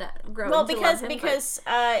 and then growing to love him. Because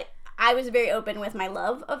I was very open with my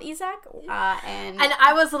love of Isak, and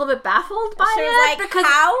I was a little bit baffled by she it. Was like, because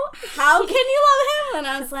how can you love him? And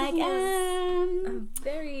I was like,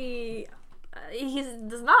 very... he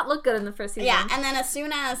does not look good in the first season. Yeah, and then as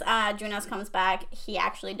soon as Jonas comes back, he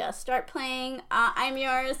actually does start playing I'm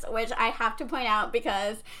Yours, which I have to point out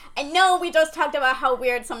because I know we just talked about how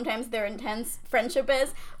weird sometimes their intense friendship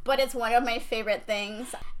is, but it's one of my favorite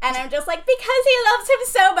things. And I'm just like, because he loves him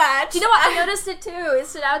so much. You know what? I noticed it too. It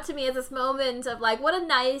stood out to me as this moment of like, what a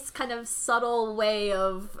nice kind of subtle way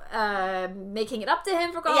of making it up to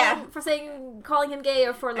him for calling him gay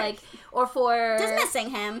or for dismissing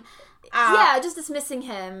him. Just dismissing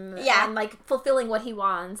him and like fulfilling what he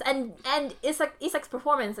wants, and Isak's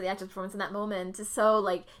performance, the actor's performance in that moment is so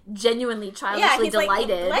like genuinely childishly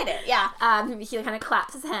delighted. He kind of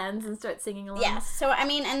claps his hands and starts singing along. Yes, so I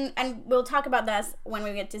mean, and we'll talk about this when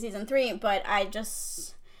we get to season 3. But I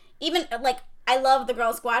just I love the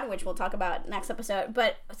girl squad, which we'll talk about next episode.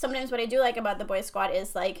 But sometimes what I do like about the boy squad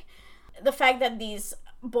is like the fact that these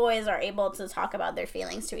boys are able to talk about their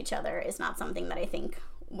feelings to each other is not something that I think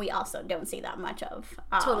we also don't see that much of.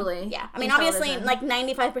 Totally. Yeah. I mean, obviously, like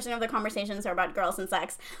 95% of the conversations are about girls and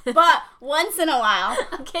sex, but once in a while,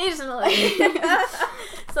 occasionally,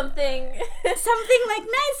 something like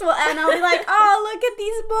nice will, and I'll be like, oh, look at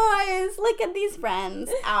these boys, look at these friends,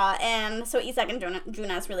 and so Isak and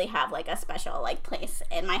Jonas really have like a special like place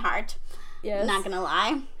in my heart. Yes. Not gonna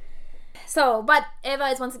lie. So, but Eva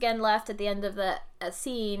is once again left at the end of the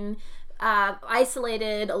scene.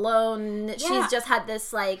 Isolated, alone. Yeah. She's just had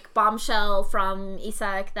this like bombshell from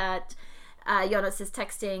Isak that Jonas is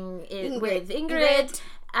texting with Ingrid,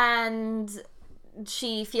 and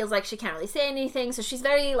she feels like she can't really say anything, so she's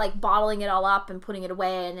very like bottling it all up and putting it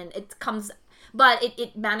away, and then it comes, but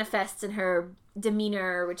it manifests in her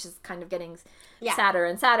demeanor, which is kind of getting sadder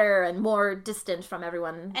and sadder and more distant from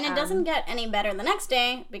everyone. And it doesn't get any better the next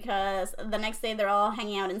day, because the next day they're all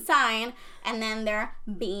hanging out inside, and then they're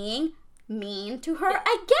being mean to her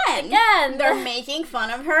again. They're making fun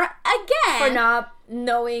of her again for not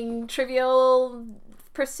knowing trivial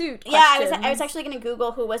pursuit questions. Yeah, I was actually going to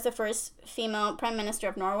Google who was the first female prime minister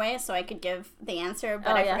of Norway so I could give the answer,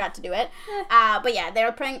 but I forgot to do it. But yeah,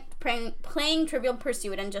 they're playing Trivial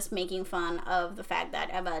Pursuit and just making fun of the fact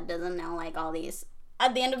that Eva doesn't know like all these,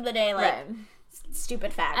 at the end of the day, like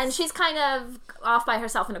stupid facts. And she's kind of off by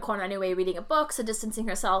herself in a corner anyway, reading a book, so distancing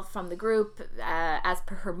herself from the group as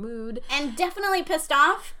per her mood. And definitely pissed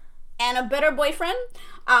off. And a better boyfriend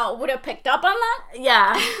would have picked up on that.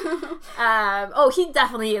 Yeah. He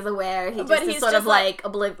definitely is aware. He's sort of like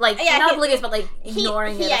not oblivious, but like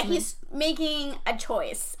ignoring it. Yeah, he's making a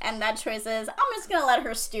choice, and that choice is, I'm just gonna let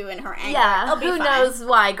her stew in her anger. Yeah, It'll be who fine. knows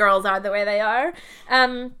why girls are the way they are.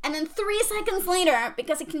 And then 3 seconds later,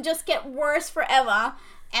 because it can just get worse for Eva,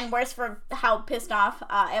 and worse for how pissed off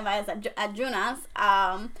Eva is at Jonas,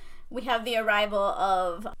 we have the arrival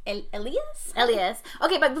of Elias.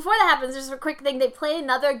 Okay, but before that happens, just a quick thing. They play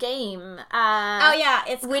another game.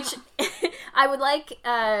 It's which I would like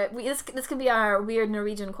this could be our weird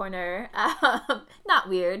Norwegian corner. Not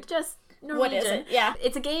weird, just Norwegian. What is it? Yeah.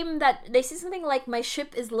 It's a game that they say something like my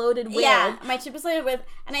ship is loaded with. Yeah, my ship is loaded with,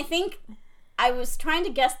 and I think I was trying to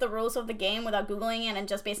guess the rules of the game without Googling it and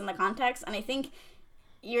just based on the context, and I think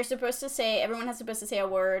you're supposed to say, everyone is supposed to say a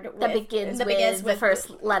word that begins with the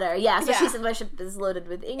first letter. Yeah, so she said my ship is loaded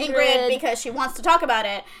with Ingrid. Because she wants to talk about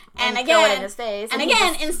it. And again, throw it in his face. And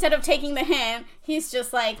again, instead of taking the hint, he's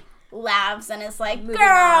just like, laughs and is like,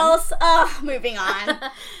 girls! Moving on.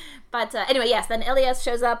 But anyway, yes, then Elias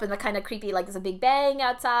shows up and the kind of creepy, like there's a big bang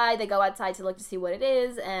outside. They go outside to look to see what it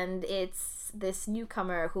is, and it's this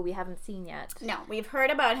newcomer who we haven't seen yet. No, we've heard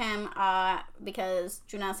about him because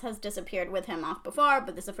Jonas has disappeared with him off before,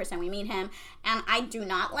 but this is the first time we meet him, and I do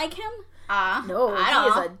not like him. No, he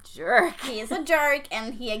is a jerk. He is a jerk,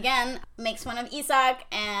 and he again makes fun of Isak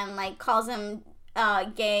and like calls him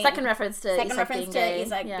gay. Second reference to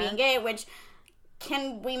Isak being gay, which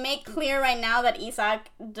can we make clear right now that Isak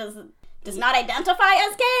does not identify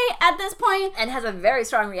as gay at this point. And has a very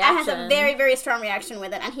strong reaction. And has a very, very strong reaction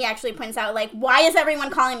with it. And he actually points out, like, why is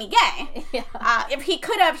everyone calling me gay? Yeah. If he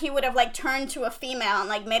could have, he would have, like, turned to a female and,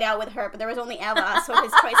 like, made out with her. But there was only Eva, so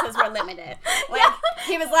his choices were limited. Like,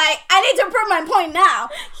 he was like, I need to prove my point now.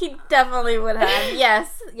 He definitely would have.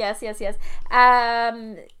 Yes.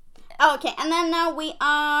 Okay, and then now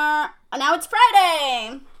now it's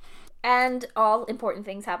Friday. And all important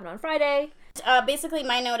things happen on Friday. Basically,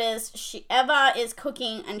 my note is Eva is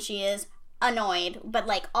cooking and she is annoyed, but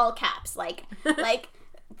like all caps, like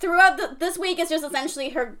throughout this week is just essentially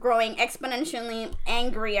her growing exponentially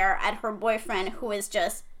angrier at her boyfriend, who is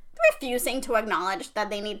just refusing to acknowledge that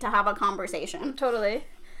they need to have a conversation. Totally.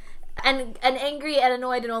 And angry and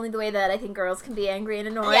annoyed in only the way that I think girls can be angry and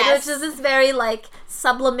annoyed, yes. Which is this very like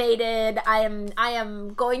sublimated. I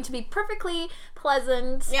am going to be perfectly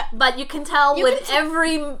pleasant, yep. But you can tell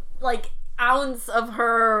every like ounce of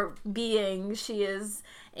her being, she is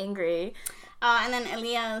angry. And then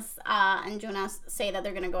Elias and Jonas say that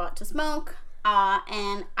they're gonna go out to smoke.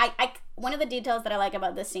 And I one of the details that I like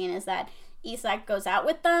about this scene is that Isak goes out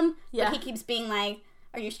with them, but he keeps being like,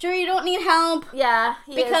 "Are you sure you don't need help?" Yeah,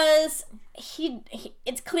 because he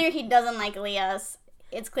it's clear he doesn't like Elias.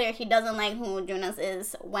 It's clear he doesn't like who Jonas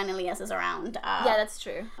is when Elias is around. Yeah, that's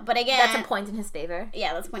true. But again, that's a point in his favor.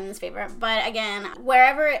 Yeah, that's a point in his favor. But again,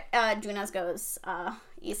 wherever Jonas goes,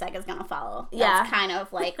 Isak is gonna follow. That's kind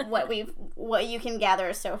of like what you can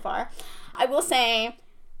gather so far. I will say,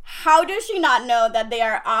 how does she not know that they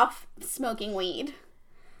are off smoking weed?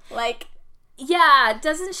 Like, yeah,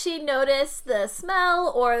 doesn't she notice the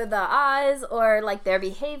smell or the eyes or like their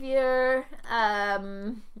behavior?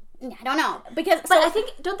 I don't know, but I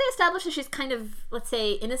think, don't they establish that she's kind of, let's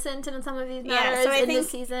say, innocent in some of these matters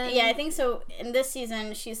this season? Yeah, I think so. In this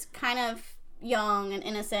season, she's kind of young and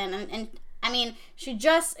innocent, and I mean, she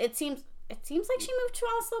just it seems like she moved to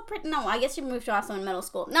Oslo. No, I guess she moved to Oslo in middle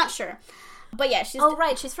school. Not sure, but yeah, she's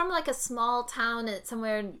right. She's from like a small town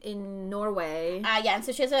somewhere in Norway. Yeah, and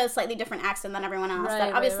so she has a slightly different accent than everyone else.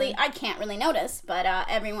 That obviously I can't really notice, but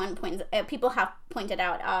people have pointed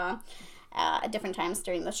out. At different times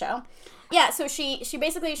during the show. Yeah, so she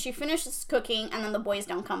basically finishes cooking and then the boys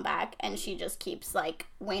don't come back and she just keeps like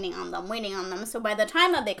waiting on them. So by the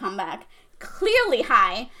time that they come back, clearly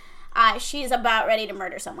high, she's about ready to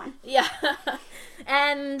murder someone. Yeah.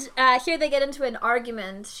 And here they get into an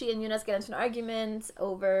argument. She and Jonas get into an argument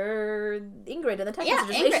over Ingrid and the text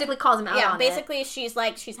messages. She basically calls him out on basically she's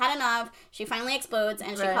like, she's had enough. She finally explodes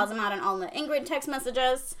and she calls him out on all the Ingrid text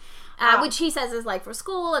messages. Which he says is like for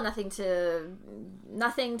school and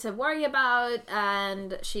nothing to worry about,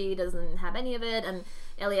 and she doesn't have any of it. And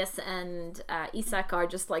Elias and Isak are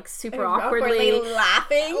just like super awkwardly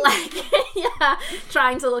laughing, like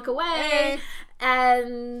trying to look away.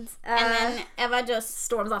 And then Eva just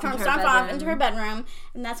storms off into her bedroom,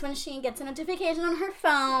 and that's when she gets a notification on her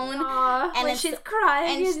phone. And she's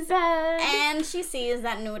crying and she sees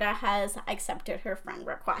that Nora has accepted her friend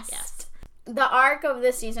request. Yes. The arc of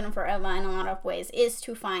this season for Eva in a lot of ways is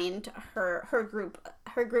to find her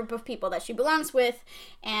group of people that she belongs with,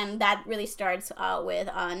 and that really starts with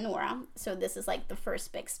Nora. So this is like the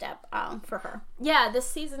first big step for her. Yeah, this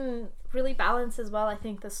season really balances well, I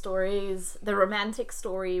think, the romantic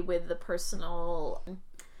story with the personal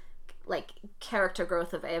like character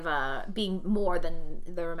growth of Eva being more than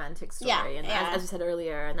the romantic story. As you said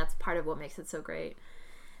earlier, and that's part of what makes it so great.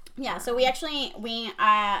 Yeah, so we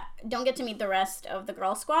don't get to meet the rest of the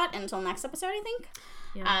girl squad until next episode, I think.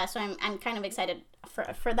 Yeah. So I'm kind of excited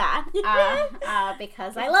for that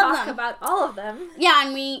because I love them. Talk about all of them. Yeah,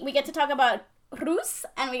 and we get to talk about Rus,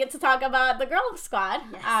 and we get to talk about the Girl Squad.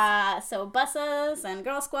 Yes. So buses and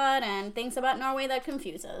Girl Squad and things about Norway that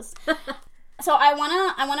confuse us. So I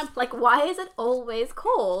wanna Like, why is it always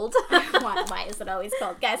cold? why is it always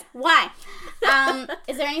cold, guys? Why?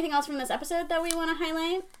 Is there anything else from this episode that we want to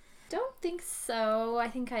highlight? Don't think so. I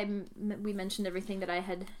think we mentioned everything that I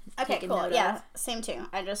had. Okay, taken cool. note Yeah, of. same too.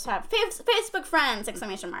 I just have Facebook friends, !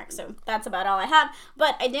 So that's about all I have.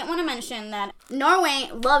 But I didn't want to mention that Norway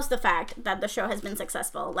loves the fact that the show has been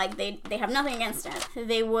successful. Like, they have nothing against it.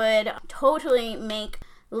 They would totally make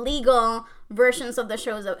legal versions of the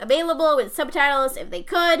shows available with subtitles if they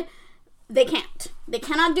could. They can't. They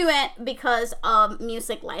cannot do it because of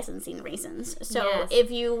music licensing reasons. So Yes. if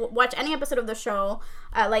you watch any episode of the show,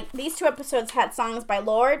 like these 2 episodes had songs by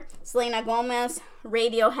Lorde, Selena Gomez,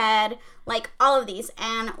 Radiohead, like all of these.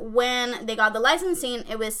 And when they got the licensing,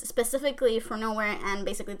 it was specifically for Norway and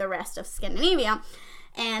basically the rest of Scandinavia.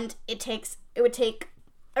 And it would take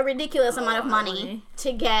a ridiculous amount of money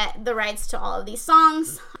to get the rights to all of these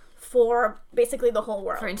songs for basically the whole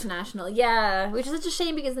world. For international, yeah, which is such a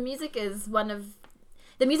shame because the music is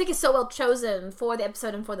so well chosen for the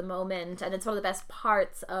episode and for the moment, and it's one of the best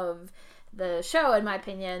parts of the show, in my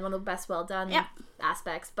opinion, one of the best well done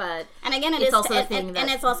aspects. But and again, it's also a thing and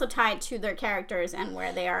it's also tied to their characters and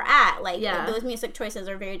where they are at. Like those music choices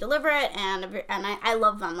are very deliberate, and I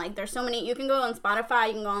love them. Like, there's so many. You can go on Spotify,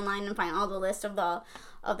 you can go online and find all the list of the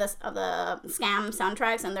Scam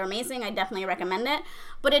soundtracks, and they're amazing. I definitely recommend it.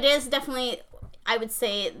 But it is definitely, I would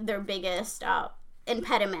say, their biggest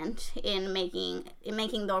impediment in making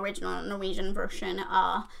the original Norwegian version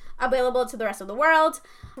available to the rest of the world.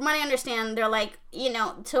 From what I understand, they're like,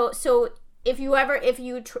 so even if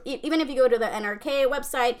you go to the NRK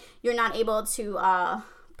website, you're not able to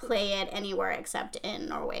play it anywhere except in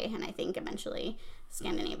Norway, and I think eventually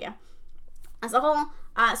Scandinavia as a whole.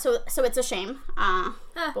 So it's a shame,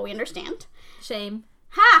 but we understand. Shame.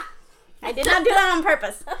 Ha! I did not do that on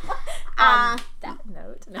purpose. On that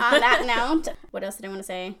note. On that note, what else did I want to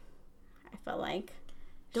say? I felt like...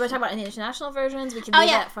 Do you want to talk about any international versions? We can do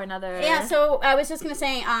that for another... Yeah, so I was just going to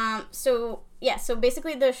say, so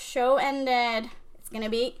basically the show ended, it's going to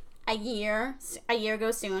be a year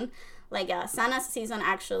ago soon. Like, Sana's season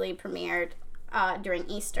actually premiered during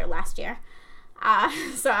Easter last year.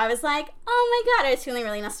 So I was like, oh my god, I was feeling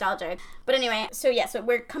really nostalgic. But anyway, so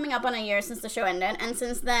we're coming up on a year since the show ended, and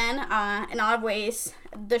since then, in a lot of ways,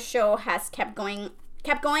 the show has kept going,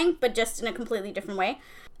 but just in a completely different way.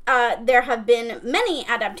 There have been many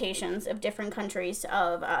adaptations of different countries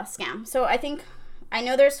of Scam. So I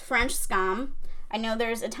know there's French Scam, I know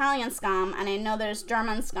there's Italian Scam, and I know there's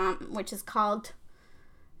German Scam, which is called,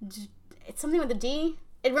 it's something with a D.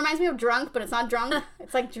 It reminds me of drunk, but it's not drunk.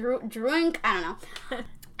 It's like drunk. I don't know.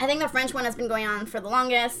 I think the French one has been going on for the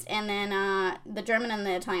longest, and then the German and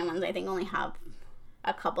the Italian ones, I think, only have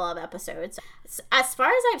a couple of episodes. As far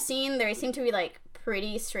as I've seen, they seem to be like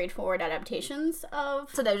pretty straightforward adaptations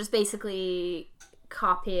of. So they're just basically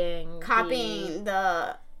copying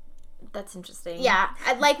the. That's interesting. Yeah,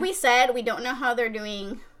 like we said, we don't know how they're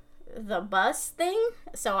doing the bus thing,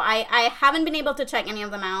 so I haven't been able to check any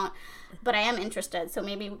of them out. But I am interested, so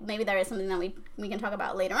maybe there is something that we can talk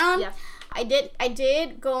about later on. Yeah. I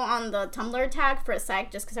did go on the Tumblr tag for a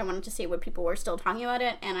sec just because I wanted to see what people were still talking about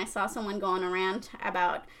it, and I saw someone go on a rant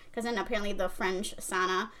about, because then apparently the French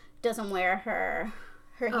Sana doesn't wear her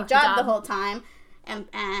hijab the whole time,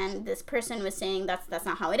 and this person was saying that's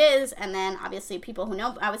not how it is, and then obviously people who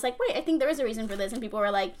know, I was like, wait, I think there is a reason for this, and people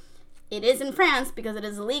were like, it is in France because it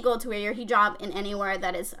is illegal to wear your hijab in anywhere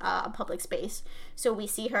that is a public space. So we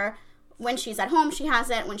see her. When she's at home, she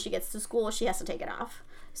has it. When she gets to school, she has to take it off.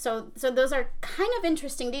 So those are kind of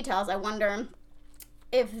interesting details. I wonder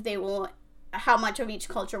if how much of each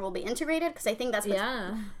culture will be integrated, because I think that's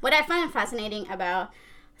what I find fascinating about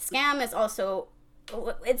Scam is also,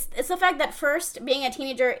 it's the fact that first, being a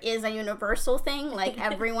teenager is a universal thing. Like,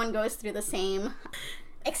 everyone goes through the same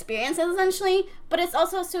experiences, essentially. But it's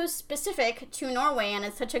also so specific to Norway, and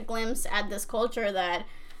it's such a glimpse at this culture that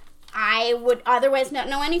I would otherwise not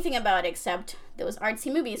know anything about except those artsy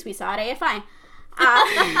movies we saw at AFI.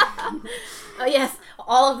 Oh yes,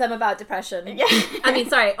 all of them about depression. Yeah. I mean,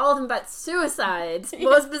 sorry, all of them about suicide.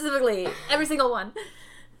 More specifically, every single one.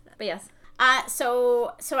 But yes.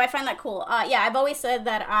 So I find that cool. I've always said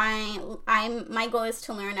that my goal is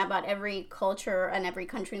to learn about every culture and every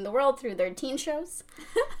country in the world through their teen shows.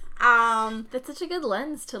 That's such a good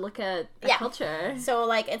lens to look at culture. So,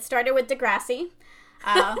 like, it started with Degrassi.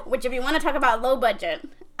 Which, if you want to talk about low budget,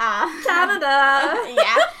 Canada.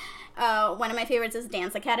 One of my favorites is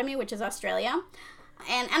Dance Academy, which is Australia.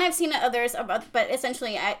 And I've seen others about, but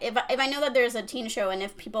essentially, if I know that there's a teen show and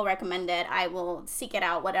if people recommend it, I will seek it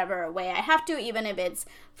out whatever way I have to, even if it's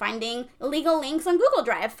finding illegal links on Google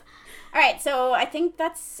Drive. All right, so I think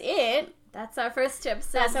that's it. That's our first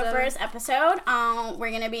episode. That's our first episode.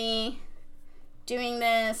 We're gonna be doing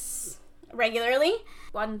this regularly,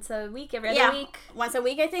 once a week, every other week. Once a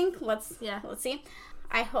week, I think. Let's see.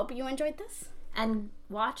 I hope you enjoyed this. And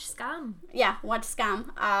watch Scam. Yeah, watch Scam.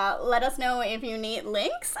 Let us know if you need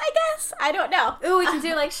links, I guess. I don't know. Ooh, we can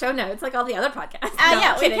do like show notes like all the other podcasts.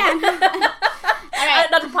 Yeah, we can. All right.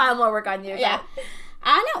 Not to pile more work on you. Yeah.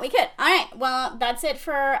 No, we could. All right. Well, that's it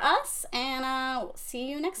for us, and we'll see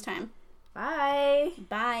you next time. Bye.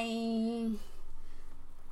 Bye.